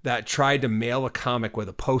that tried to mail a comic with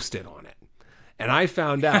a Post-it on it. And I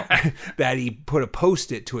found out that he put a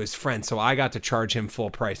Post-it to his friend, so I got to charge him full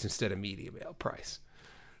price instead of media mail price.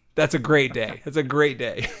 That's a great day. That's a great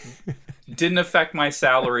day. Didn't affect my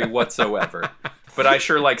salary whatsoever. But I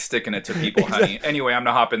sure like sticking it to people, honey. Anyway, I'm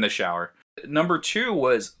going to hop in the shower. Number 2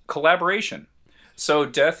 was collaboration. So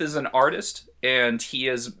Death is an artist, and he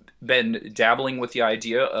has been dabbling with the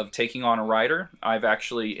idea of taking on a writer. I've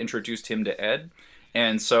actually introduced him to Ed.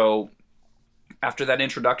 And so after that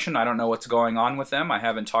introduction, I don't know what's going on with them. I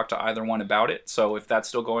haven't talked to either one about it. So if that's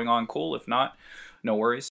still going on, cool. If not, no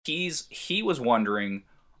worries. He was wondering,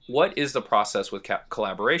 what is the process with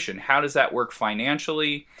collaboration? How does that work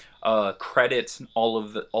financially? Credits, all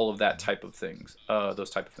of that type of things. Those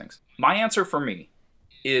type of things. My answer for me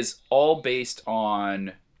is all based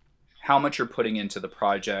on how much you're putting into the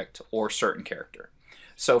project or certain character.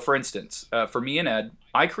 So, for instance, for me and Ed,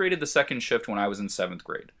 I created the second shift when I was in seventh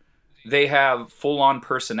grade. They have full-on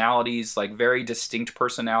personalities, like very distinct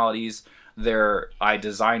personalities. I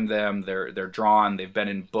designed them. They're drawn. They've been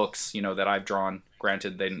in books, that I've drawn.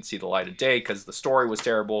 Granted, they didn't see the light of day because the story was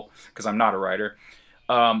terrible. Because I'm not a writer,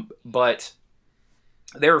 but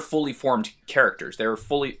they were fully formed characters.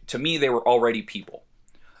 To me, they were already people.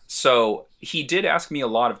 So he did ask me a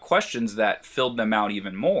lot of questions that filled them out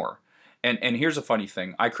even more. And here's a funny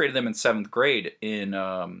thing. I created them in seventh grade in,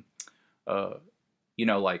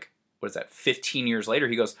 like, what is that, 15 years later?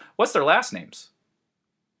 He goes, what's their last names?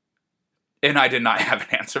 And I did not have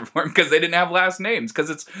an answer for him because they didn't have last names.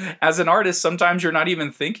 Because as an artist, sometimes you're not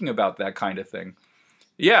even thinking about that kind of thing.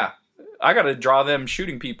 Yeah, I got to draw them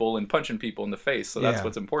shooting people and punching people in the face. So that's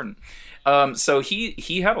what's important. So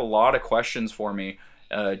he had a lot of questions for me.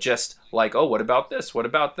 Just like, oh, what about this? What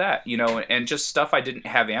about that? And just stuff I didn't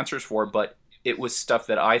have answers for, but it was stuff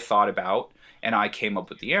that I thought about and I came up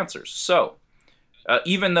with the answers. So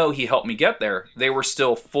even though he helped me get there, they were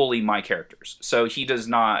still fully my characters. So he does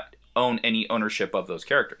not own any ownership of those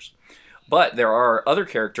characters. But there are other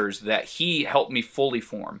characters that he helped me fully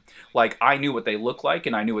form. Like, I knew what they looked like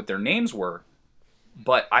and I knew what their names were,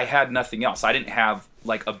 but I had nothing else. I didn't have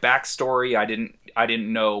like a backstory. I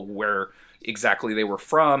didn't know where exactly they were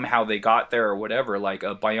from, how they got there or whatever. Like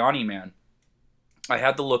a Bionic Man, I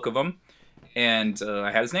had the look of him and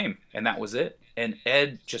I had his name and that was it. And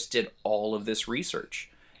Ed just did all of this research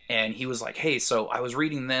and he was like, hey, so I was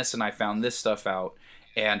reading this and I found this stuff out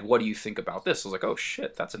and what do you think about this? I was like, oh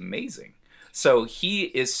shit, that's amazing. So he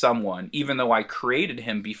is someone, even though I created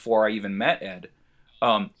him before I even met Ed,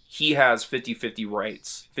 he has 50-50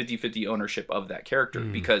 rights, 50-50 ownership of that character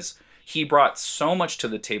because he brought so much to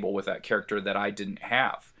the table with that character that I didn't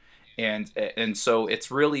have. And so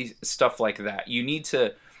it's really stuff like that. You need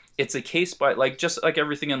to, it's a case by, like, just like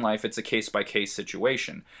everything in life, it's a case by case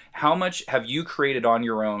situation. How much have you created on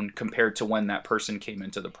your own compared to when that person came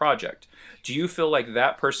into the project? Do you feel like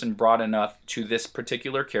that person brought enough to this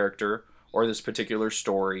particular character or this particular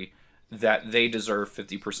story that they deserve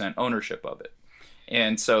 50% ownership of it?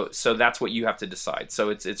 And so that's what you have to decide. So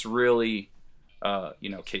it's really,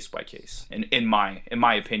 case by case, in my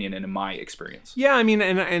opinion and in my experience. Yeah, I mean,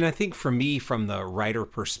 and I think for me, from the writer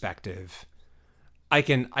perspective, I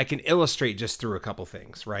can illustrate just through a couple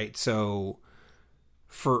things, right? So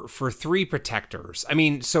for Three Protectors, I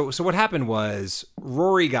mean, so what happened was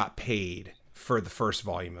Rory got paid for the first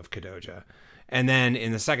volume of Kadoja. And then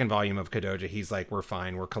in the second volume of Kadoja, he's like, we're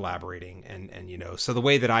fine, we're collaborating. And so the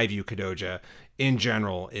way that I view Kadoja in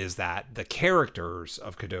general is that the characters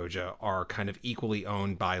of Kadoja are kind of equally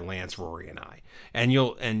owned by Lance, Rory, and I. And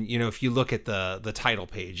if you look at the title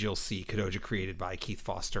page, you'll see Kadoja created by Keith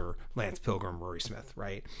Foster, Lance Pilgrim, Rory Smith,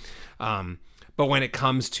 right? But when it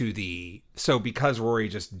comes to because Rory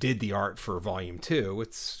just did the art for volume 2,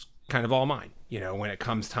 it's kind of all mine. When it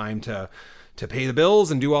comes time to pay the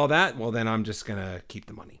bills and do all that, well, then I'm just going to keep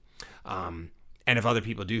the money. And if other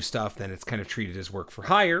people do stuff, then it's kind of treated as work for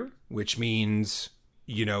hire, which means,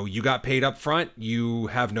 you got paid up front, you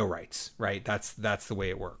have no rights, right? That's the way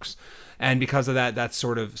it works. And because of that, that's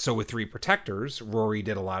sort of, so with Three Protectors, Rory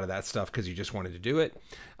did a lot of that stuff because he just wanted to do it.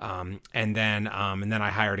 And then I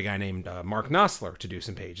hired a guy named Mark Nosler to do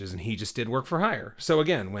some pages, and he just did work for hire. So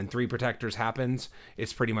again, when Three Protectors happens,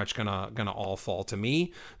 it's pretty much gonna all fall to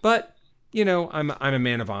me. But I'm a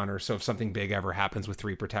man of honor, so if something big ever happens with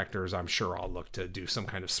Three Protectors, I'm sure I'll look to do some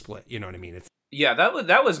kind of split. You know what I mean? Yeah,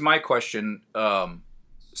 that was my question.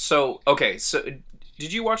 So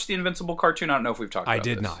did you watch the Invincible cartoon? I don't know if we've talked about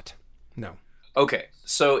this. I did not. No. Okay,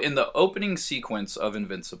 so in the opening sequence of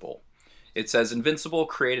Invincible, it says Invincible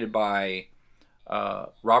created by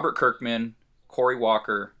Robert Kirkman, Cory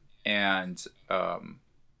Walker, and Ryan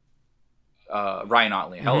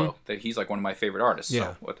Ottley. Hello. He's like one of my favorite artists.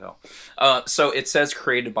 Yeah. So what the hell? So it says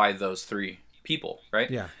created by those three people,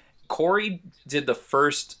 right? Yeah. Cory did the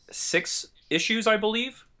first 6 issues, I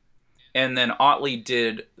believe, and then Ottley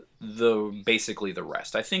did basically the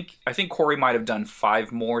rest. I think Cory might have done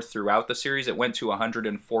 5 more throughout the series. It went to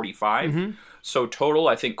 145. So total,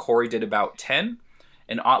 I think Cory did about 10,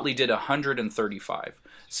 and Ottley did 135.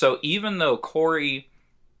 So even though Cory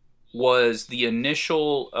was the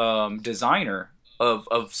initial designer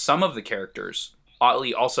of some of the characters,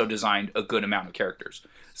 Ottley also designed a good amount of characters.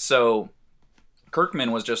 So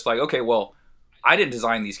Kirkman was just like, okay, well, I didn't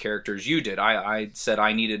design these characters, you did. I said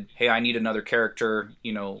I need another character,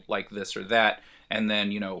 like this or that. And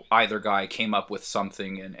then, either guy came up with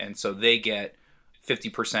something, and so they get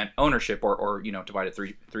 50% ownership, or divide it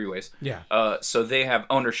three ways. Yeah. So they have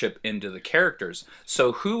ownership into the characters.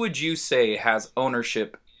 So who would you say has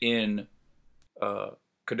ownership in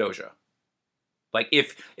Kadoja? Like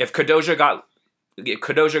if Kadoja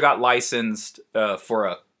got licensed for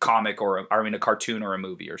a comic or a cartoon or a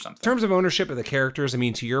movie or something. In terms of ownership of the characters, I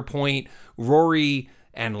mean, to your point, Rory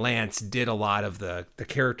and Lance did a lot of the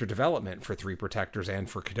character development for Three Protectors and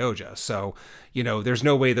for Kadoja. So, there's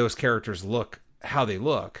no way those characters look how they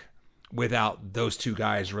look without those two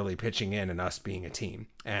guys really pitching in and us being a team.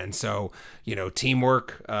 And so,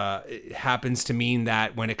 teamwork happens to mean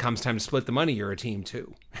that when it comes time to split the money, you're a team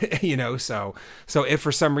too. So if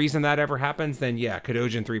for some reason that ever happens, then yeah,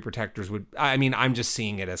 Kadoja and Three Protectors I'm just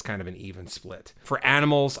seeing it as kind of an even split. For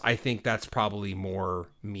Animals, I think that's probably more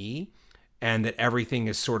me, and that everything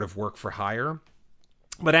is sort of work for hire.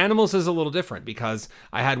 But Animals is a little different because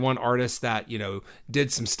I had one artist that,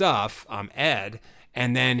 did some stuff, Ed,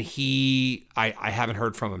 and then I haven't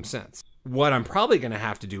heard from him since. What I'm probably going to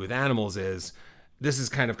have to do with Animals is, this is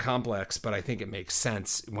kind of complex, but I think it makes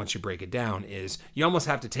sense once you break it down, is you almost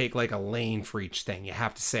have to take like a lane for each thing. You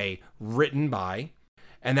have to say written by,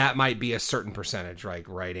 and that might be a certain percentage, like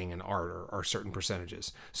writing and art are certain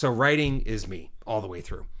percentages. So writing is me all the way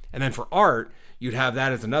through. And then for art, you'd have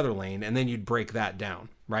that as another lane, and then you'd break that down,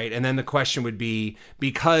 right? And then the question would be,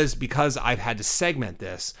 because I've had to segment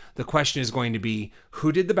this, the question is going to be,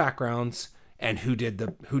 who did the backgrounds and who did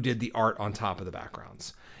the art on top of the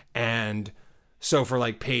backgrounds? And so for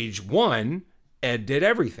like page 1, Ed did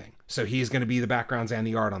everything. So he's going to be the backgrounds and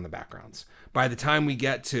the art on the backgrounds. By the time we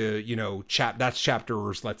get to, that's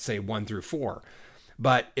chapters, let's say 1 through 4.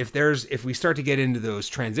 But if we start to get into those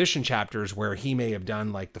transition chapters where he may have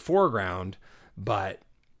done like the foreground, but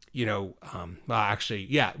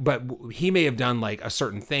but he may have done like a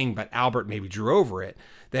certain thing, but Albert maybe drew over it,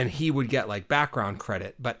 then he would get like background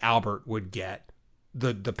credit, but Albert would get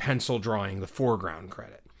the pencil drawing, the foreground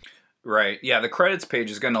credit. Right. Yeah. The credits page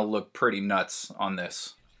is going to look pretty nuts on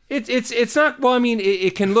this. It's not, well, I mean,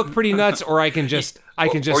 it can look pretty nuts, or I can just or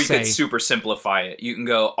you say, could super simplify it. You can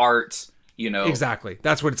go art, Exactly.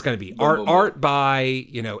 That's what it's going to be. Boom, boom, art by,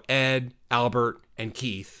 Ed, Albert, and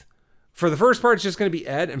Keith. For the first part, it's just going to be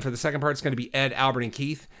Ed, and for the second part, it's going to be Ed, Albert, and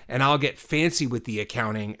Keith, and I'll get fancy with the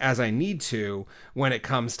accounting as I need to when it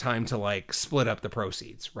comes time to, like, split up the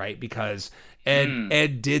proceeds, right? Because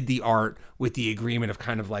Ed did the art with the agreement of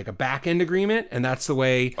kind of like a back-end agreement, and that's the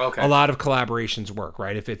way a lot of collaborations work,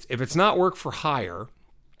 right? If it's not work for hire,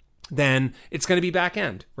 then it's going to be back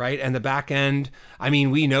end, right? And the back end, I mean,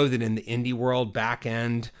 we know that in the indie world, back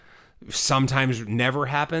end sometimes never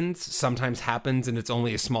happens, sometimes happens and it's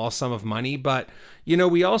only a small sum of money, but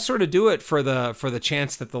we all sort of do it for the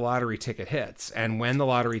chance that the lottery ticket hits. And when the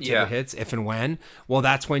lottery ticket hits, if and when, well,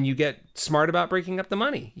 that's when you get smart about breaking up the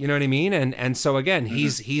money. You know what I mean? And so again,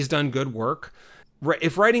 he's done good work.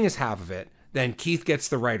 If writing is half of it, then Keith gets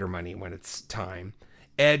the writer money when it's time.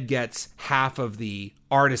 Ed gets half of the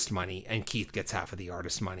artist money and Keith gets half of the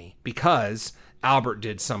artist money, because Albert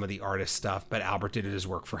did some of the artist stuff, but Albert did it as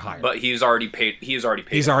work for hire. But he's already paid. He's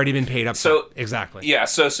already been paid up. So exactly. Yeah.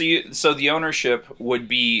 So the ownership would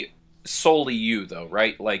be solely you, though,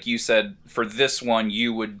 right? Like you said, for this one,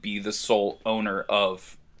 you would be the sole owner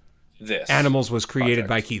of this. Animals was created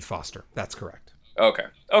by Keith Foster. That's correct. Okay.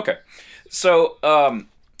 So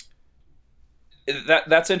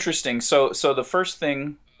that's interesting. So the first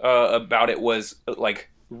thing about it was like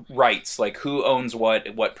rights, like who owns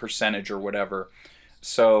what percentage or whatever.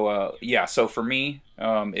 So so for me,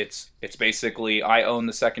 it's basically I own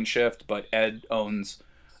the second shift, but Ed owns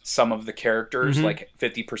some of the characters, like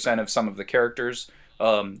 50% of some of the characters,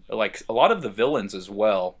 like a lot of the villains as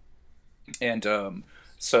well. And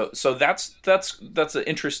so that's an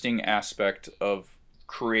interesting aspect of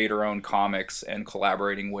creator-owned comics and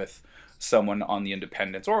collaborating with someone on the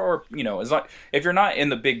independents, or as long, if you're not in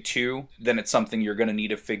the big two, then it's something you're going to need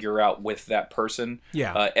to figure out with that person.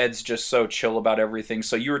 Ed's just so chill about everything.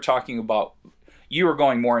 So you were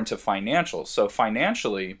going more into financials. So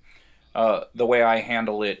financially, the way I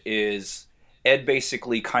handle it is Ed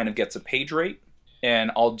basically kind of gets a page rate,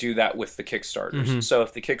 and I'll do that with the Kickstarters. So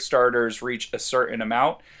if the Kickstarters reach a certain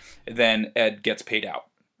amount, then Ed gets paid out,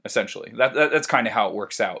 essentially. That's kind of how it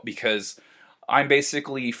works out, because I'm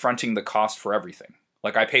basically fronting the cost for everything.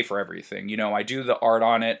 Like, I pay for everything. I do the art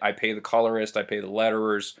on it. I pay the colorist. I pay the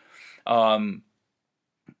letterers.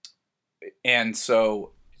 And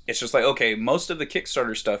so it's just like, okay, most of the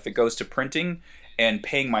Kickstarter stuff, it goes to printing and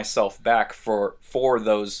paying myself back for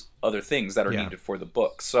those other things that are needed for the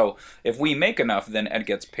book. So if we make enough, then Ed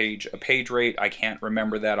gets a page rate. I can't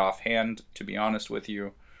remember that offhand, to be honest with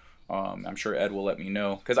you. I'm sure Ed will let me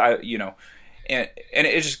know, because and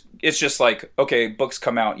it's just like, okay, books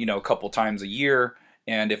come out, a couple times a year,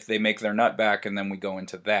 and if they make their nut back, and then we go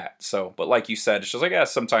into that. So, but like you said, it's just like, yeah,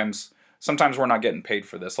 sometimes we're not getting paid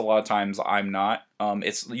for this. A lot of times I'm not.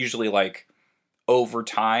 It's usually like over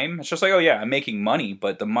time. It's just like, oh yeah, I'm making money,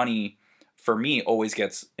 but the money for me always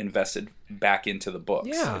gets invested back into the books.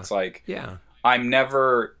 Yeah. It's like, yeah. I'm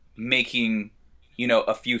never making,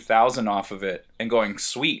 a few thousand off of it and going,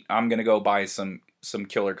 sweet, I'm going to go buy some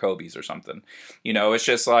Killer Kobe's or something. It's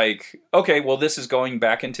just like, okay, well, this is going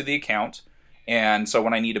back into the account. And so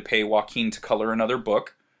when I need to pay Joaquin to color another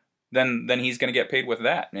book, then he's going to get paid with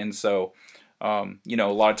that. And so, a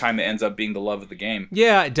lot of time it ends up being the love of the game.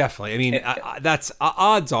 Yeah, definitely. I mean, that's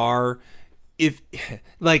odds are, if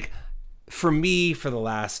like for me,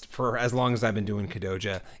 for as long as I've been doing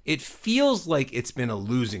Kadoja, it feels like it's been a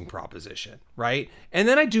losing proposition, right? And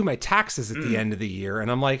then I do my taxes at the end of the year, and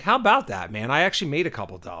I'm like, how about that, man? I actually made a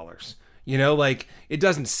couple dollars. Like, it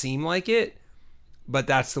doesn't seem like it, but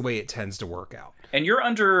that's the way it tends to work out. And you're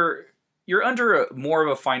under more of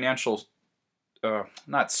a financial,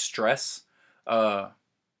 not stress.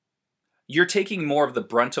 You're taking more of the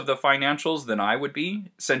brunt of the financials than I would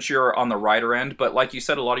be, since you're on the writer end. But like you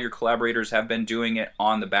said, a lot of your collaborators have been doing it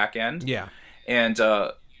on the back end. Yeah. And,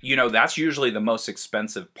 that's usually the most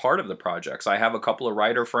expensive part of the projects. I have a couple of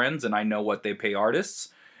writer friends, and I know what they pay artists.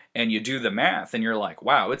 And you do the math, and you're like,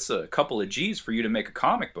 wow, it's a couple of G's for you to make a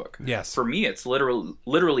comic book. Yes. For me, it's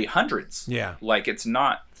literally hundreds. Yeah. Like, it's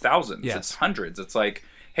not thousands. Yes. It's hundreds. It's like,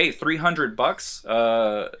 hey, $300, $300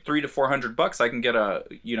 to $400, I can get a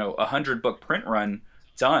 100-book print run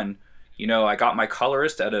done. I got my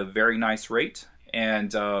colorist at a very nice rate,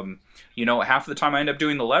 and half the time I end up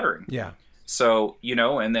doing the lettering. Yeah. So,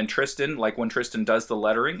 and then Tristan, like when Tristan does the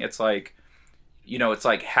lettering, it's like, it's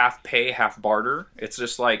like half pay, half barter. It's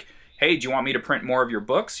just like, hey, do you want me to print more of your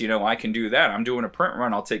books? I can do that. I'm doing a print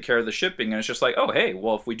run. I'll take care of the shipping. And it's just like, oh, hey,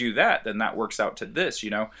 well, if we do that, then that works out to this,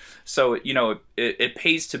 So, it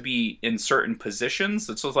pays to be in certain positions.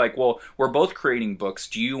 It's just like, well, we're both creating books.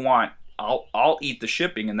 Do you want, I'll eat the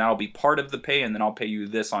shipping, and that'll be part of the pay, and then I'll pay you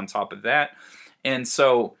this on top of that. And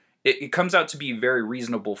so it comes out to be very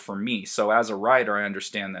reasonable for me. So as a writer, I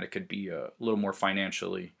understand that it could be a little more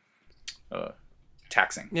financially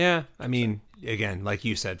taxing. Yeah, I mean, again, like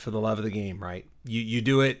you said, for the love of the game, right? You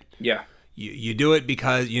do it. Yeah. You do it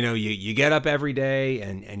because, you get up every day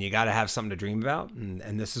and you got to have something to dream about.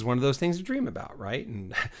 And this is one of those things to dream about, right?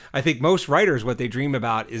 And I think most writers, what they dream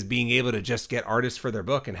about is being able to just get artists for their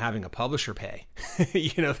book and having a publisher pay.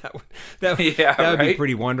 That would be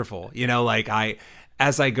pretty wonderful.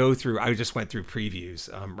 As I go through, I just went through previews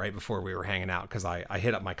right before we were hanging out, because I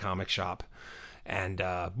hit up my comic shop, and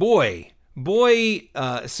boy,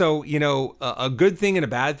 so a good thing and a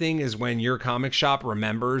bad thing is when your comic shop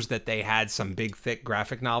remembers that they had some big thick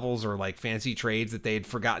graphic novels or like fancy trades that they had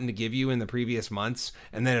forgotten to give you in the previous months,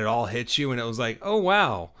 and then it all hits you, and it was like, oh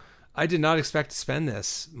wow, I did not expect to spend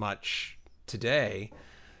this much today.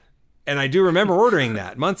 And I do remember ordering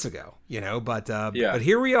that months ago, but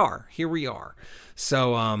here we are.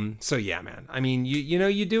 So yeah, man. I mean,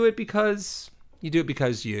 you do it because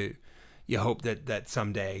you hope that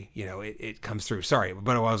someday, it comes through. Sorry, but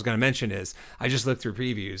what I was going to mention is I just looked through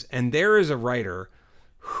previews, and there is a writer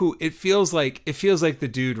who it feels like the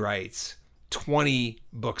dude writes 20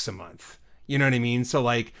 books a month. You know what I mean? So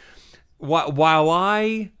like, while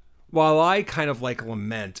I kind of like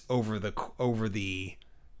lament over the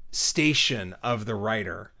station of the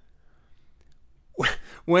writer,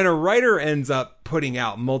 when a writer ends up putting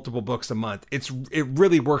out multiple books a month, it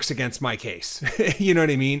really works against my case. You know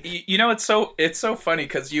what I mean? It's so funny,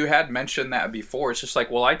 because you had mentioned that before. It's just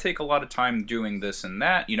like, well, I take a lot of time doing this and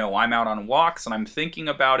that. I'm out on walks and I'm thinking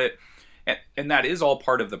about it, and that is all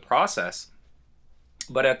part of the process.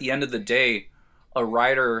 But at the end of the day, a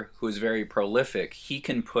writer who is very prolific, he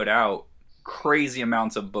can put out crazy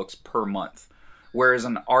amounts of books per month, whereas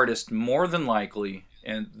an artist more than likely,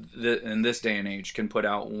 in this day and age, can put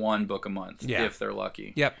out one book a month if they're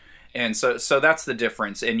lucky. Yep. And so that's the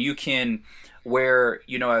difference. And you can, where,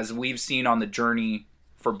 as we've seen on the journey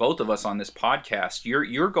for both of us on this podcast,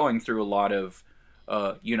 you're going through a lot of,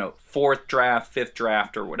 fourth draft, fifth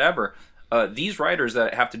draft, or whatever. These writers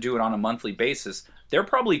that have to do it on a monthly basis, they're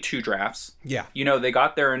probably 2 drafts. Yeah. They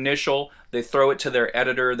got their initial, they throw it to their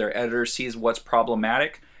editor sees what's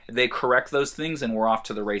problematic, they correct those things, and we're off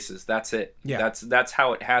to the races. That's it. Yeah. That's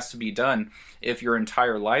how it has to be done if your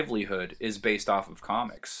entire livelihood is based off of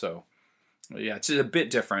comics. So, yeah, it's a bit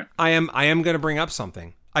different. I am going to bring up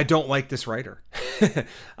something. I don't like this writer.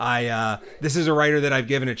 This is a writer that I've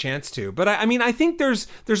given a chance to, but I mean, I think there's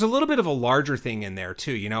a little bit of a larger thing in there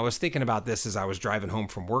too. You know, I was thinking about this as I was driving home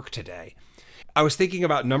from work today. I was thinking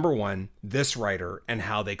about, number one, this writer and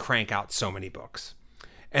how they crank out so many books.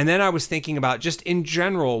 And then I was thinking about just in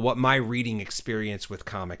general what my reading experience with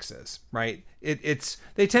comics is, right?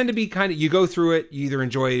 They tend to be kind of, you go through it, you either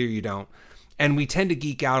enjoy it or you don't. And we tend to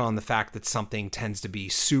geek out on the fact that something tends to be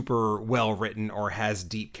super well written or has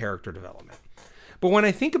deep character development. But when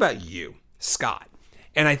I think about you, Scott,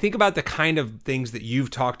 and I think about the kind of things that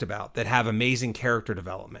you've talked about that have amazing character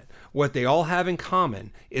development, what they all have in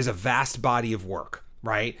common is a vast body of work,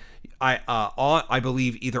 right? I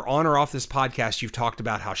believe either on or off this podcast, you've talked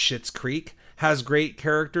about how Schitt's Creek has great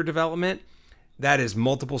character development. That is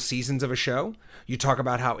multiple seasons of a show. You talk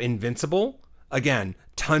about how Invincible, again,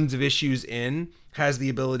 tons of issues in, has the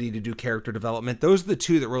ability to do character development. Those are the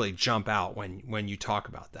two that really jump out when you talk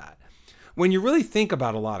about that. When you really think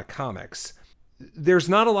about a lot of comics, there's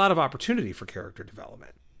not a lot of opportunity for character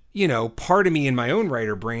development. You know, part of me in my own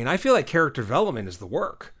writer brain, I feel like character development is the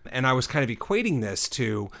work. And I was kind of equating this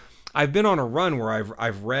to, I've been on a run where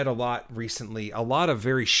I've read a lot recently, a lot of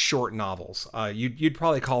very short novels. You'd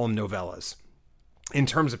probably call them novellas. In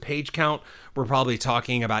terms of page count, we're probably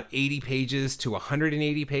talking about 80 pages to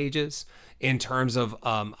 180 pages. In terms of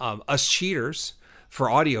Us Cheaters for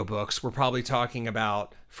audiobooks, we're probably talking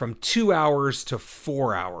about from 2 hours to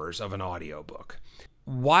 4 hours of an audiobook.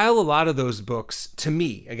 While a lot of those books, to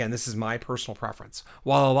me, again, this is my personal preference,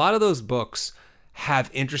 while a lot of those books have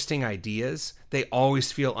interesting ideas, they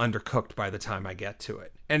always feel undercooked by the time I get to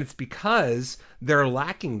it. And it's because they're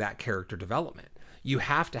lacking that character development. You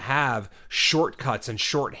have to have shortcuts and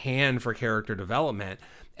shorthand for character development.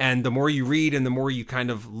 And the more you read and the more you kind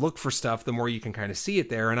of look for stuff, the more you can kind of see it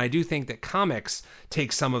there. And I do think that comics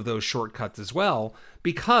take some of those shortcuts as well,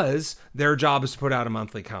 because their job is to put out a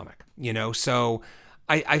monthly comic, you know? So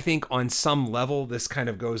I think on some level, this kind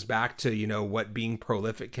of goes back to, you know, what being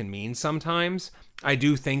prolific can mean sometimes. I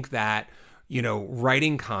do think that, you know,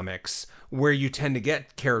 writing comics where you tend to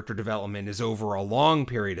get character development is over a long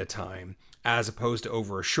period of time, as opposed to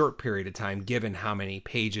over a short period of time, given how many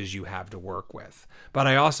pages you have to work with. But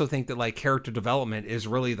I also think that like character development is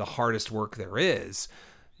really the hardest work there is.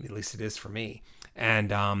 At least it is for me.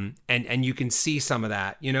 And you can see some of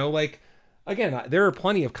that, you know, like, again, there are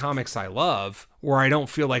plenty of comics I love where I don't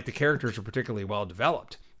feel like the characters are particularly well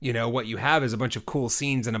developed. You know, what you have is a bunch of cool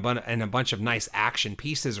scenes and a bunch of nice action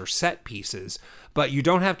pieces or set pieces, but you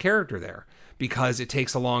don't have character there because it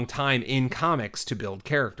takes a long time in comics to build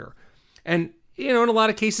character. And, you know, in a lot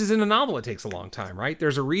of cases in a novel, it takes a long time, right?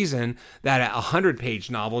 There's a reason that a 100-page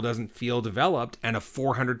novel doesn't feel developed and a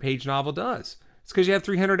 400-page novel does. It's because you have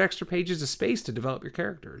 300 extra pages of space to develop your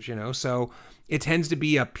characters, you know? So it tends to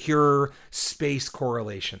be a pure space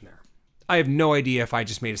correlation there. I have no idea if I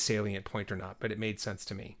just made a salient point or not, but it made sense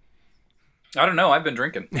to me. I don't know. I've been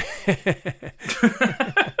drinking.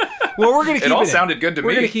 Well, we're gonna keep it. It all in. sounded good to me.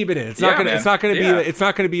 We're gonna keep it in. It's not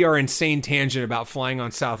gonna be our insane tangent about flying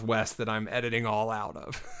on Southwest that I'm editing all out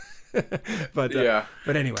of. But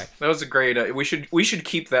anyway, that was a great. We should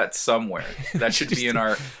keep that somewhere. That should be in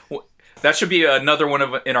our. That should be another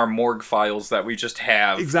one in our morgue files that we just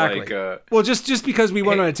have. Exactly. Like, well, just because we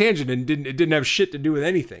went on a tangent and it didn't have shit to do with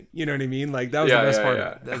anything. You know what I mean? Like that was the best part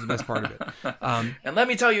of it. That was the best part of it. And let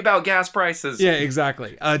me tell you about gas prices. Yeah,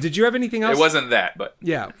 exactly. Did you have anything else? It wasn't that, but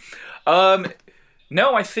yeah.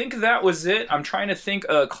 No, I think that was it. I'm trying to think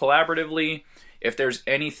collaboratively if there's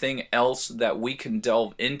anything else that we can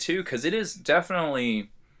delve into, because it is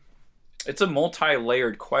definitely, it's a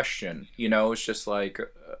multi-layered question. You know, it's just like.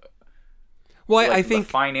 Well, like I think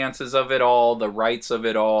the finances of it all, the rights of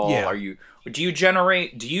it all. Yeah. Do you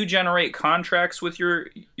generate contracts with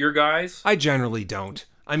your guys? I generally don't.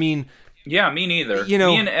 I mean, yeah, me neither. You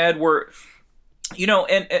know, me and Ed were, you know,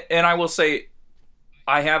 and I will say,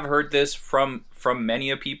 I have heard this from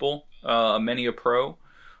many a people, many a pro,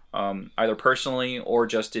 either personally or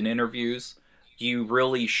just in interviews. You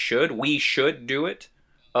really should. We should do it,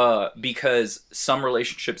 because some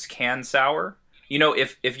relationships can sour. You know,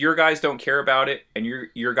 if your guys don't care about it and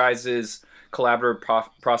your guys' collaborative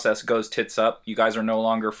process goes tits up, you guys are no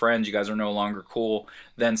longer friends, you guys are no longer cool,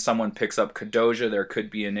 then someone picks up Kadoja, there could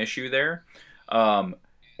be an issue there.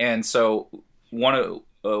 And so one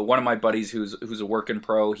of my buddies who's a working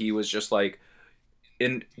pro, he was just like,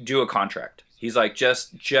 do a contract. He's like,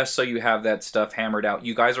 just so you have that stuff hammered out.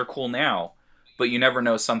 You guys are cool now, but you never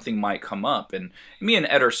know, something might come up. And me and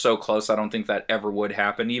Ed are so close, I don't think that ever would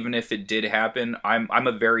happen. Even if it did happen, I'm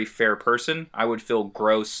a very fair person. I would feel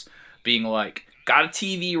gross being like, got a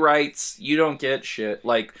TV rights, you don't get shit.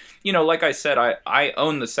 Like, you know, like I said, I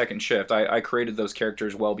own the Second Shift. I created those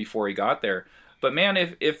characters well before he got there. But man,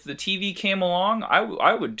 if the TV came along,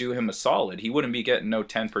 I would do him a solid. He wouldn't be getting no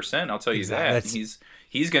 10%. I'll tell you that.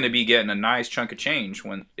 He's going to be getting a nice chunk of change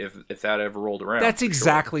if that ever rolled around. That's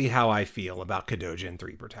exactly how I feel about Kadoja and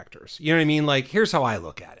Three Protectors. You know what I mean? Like, here's how I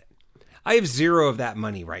look at it. I have zero of that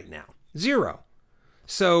money right now. Zero.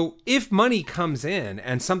 So if money comes in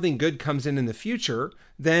and something good comes in the future,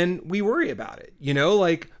 then we worry about it. You know,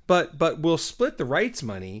 like, but we'll split the rights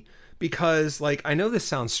money. Because, like, I know this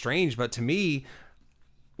sounds strange, but to me,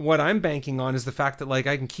 what I'm banking on is the fact that, like,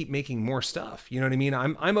 I can keep making more stuff. You know what I mean?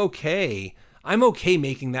 I'm okay. I'm okay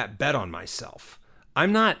making that bet on myself.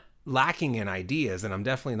 I'm not lacking in ideas, and I'm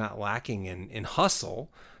definitely not lacking in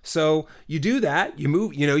hustle. So you do that, you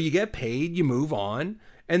move, you know, you get paid, you move on,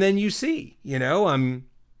 and then you see, you know,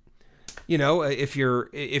 you know,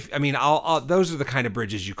 I'll those are the kind of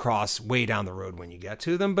bridges you cross way down the road when you get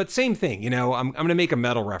to them. But same thing, you know, I'm going to make a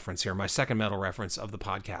metal reference here, my second metal reference of the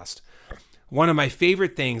podcast. One of my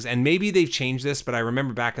favorite things, and maybe they've changed this, but I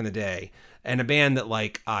remember back in the day, and a band that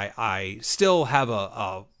like I still have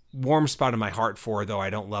a warm spot in my heart for, though I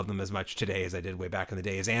don't love them as much today as I did way back in the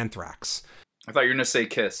day, is Anthrax. I thought you were going to say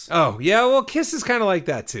Kiss. Oh, yeah, well, Kiss is kind of like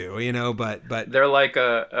that too, you know, but they're like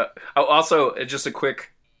also just a quick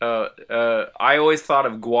I always thought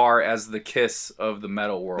of Gwar as the Kiss of the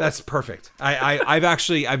metal world. That's perfect.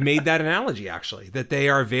 I've made that analogy actually, that they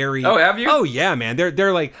are very. Oh, have you? Oh yeah, man.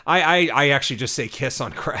 They're like I actually just say Kiss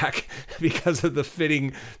on crack because of the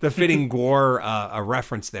fitting Gwar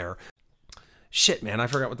reference there. Shit, man, I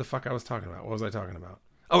forgot what the fuck I was talking about. What was I talking about?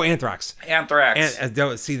 Oh, Anthrax.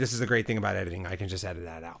 See, this is the great thing about editing. I can just edit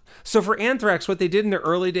that out. So for Anthrax, what they did in their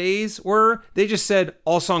early days were they just said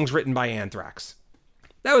all songs written by Anthrax.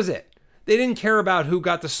 That was it. They didn't care about who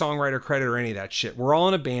got the songwriter credit or any of that shit. We're all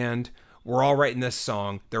in a band. We're all writing this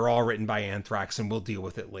song. They're all written by Anthrax, and we'll deal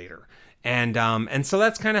with it later. And so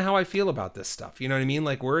that's kind of how I feel about this stuff. You know what I mean?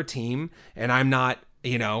 Like, we're a team, and I'm not,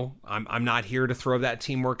 you know, I'm not here to throw that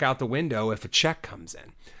teamwork out the window if a check comes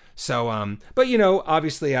in. So, but you know,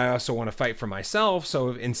 obviously I also want to fight for myself.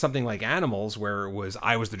 So in something like Animals, where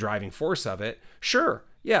I was the driving force of it, sure.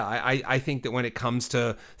 Yeah, I think that when it comes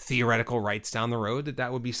to theoretical rights down the road,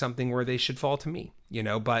 that would be something where they should fall to me, you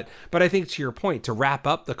know. But I think to your point, to wrap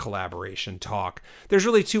up the collaboration talk, there's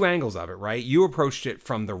really two angles of it, right? You approached it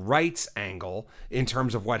from the rights angle in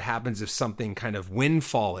terms of what happens if something kind of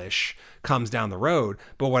windfall-ish comes down the road.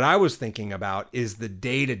 But what I was thinking about is the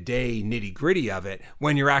day-to-day nitty-gritty of it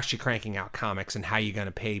when you're actually cranking out comics and how you're going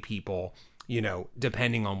to pay people, you know,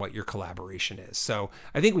 depending on what your collaboration is. So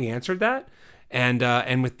I think we answered that.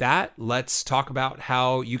 And with that, let's talk about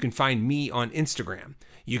how you can find me on Instagram.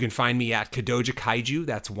 You can find me at Kadoja Kaiju.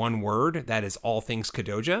 That's one word. That is all things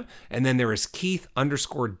Kadoja. And then there is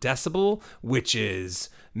Keith_Decibel, which is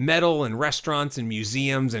metal and restaurants and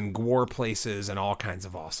museums and Gwar places and all kinds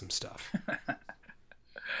of awesome stuff.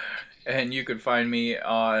 And you can find me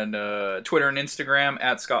on Twitter and Instagram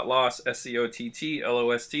at Scott Lost,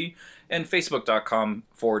 SCOTTLOST, and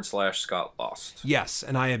Facebook.com/Scott Lost. Yes,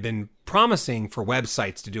 and I have been promising for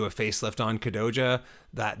websites to do a facelift on Kadoja,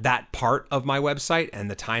 that part of my website,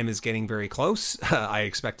 and the time is getting very close. I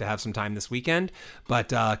expect to have some time this weekend, but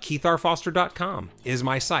KeithRFoster.com is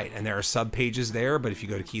my site, and there are sub pages there, but if you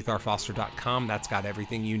go to KeithRFoster.com, that's got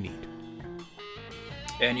everything you need.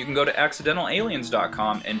 And you can go to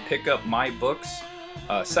accidentalaliens.com and pick up my books,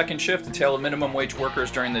 Second Shift, A Tale of Minimum Wage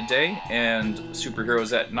Workers During the Day and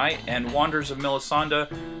Superheroes at Night, and Wanderers of Melisande,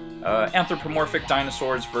 Anthropomorphic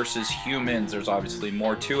Dinosaurs versus Humans. There's obviously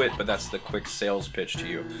more to it, but that's the quick sales pitch to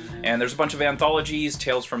you. And there's a bunch of anthologies.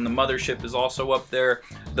 Tales from the Mothership is also up there.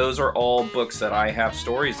 Those are all books that I have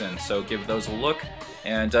stories in, so give those a look.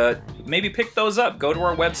 And maybe pick those up. Go to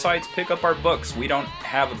our websites, pick up our books. We don't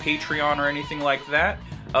have a Patreon or anything like that.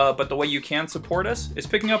 But the way you can support us is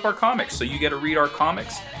picking up our comics. So you get to read our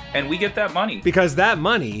comics, and we get that money. Because that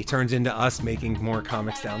money turns into us making more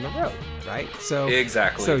comics down the road, right? So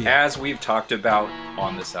exactly. So, yeah. As we've talked about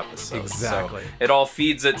on this episode. Exactly. So it all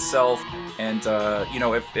feeds itself. And, you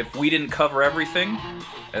know, if we didn't cover everything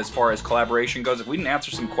as far as collaboration goes, if we didn't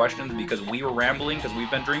answer some questions because we were rambling because we've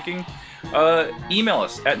been drinking, email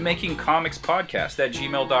us at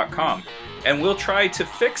makingcomicspodcast@gmail.com. And we'll try to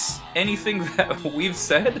fix anything that we've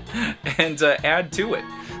said and add to it.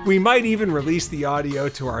 We might even release the audio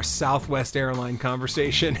to our Southwest airline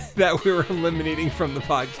conversation that we were eliminating from the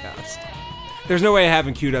podcast. There's no way I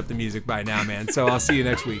haven't queued up the music by now, man. So I'll see you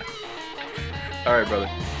next week. All right, brother.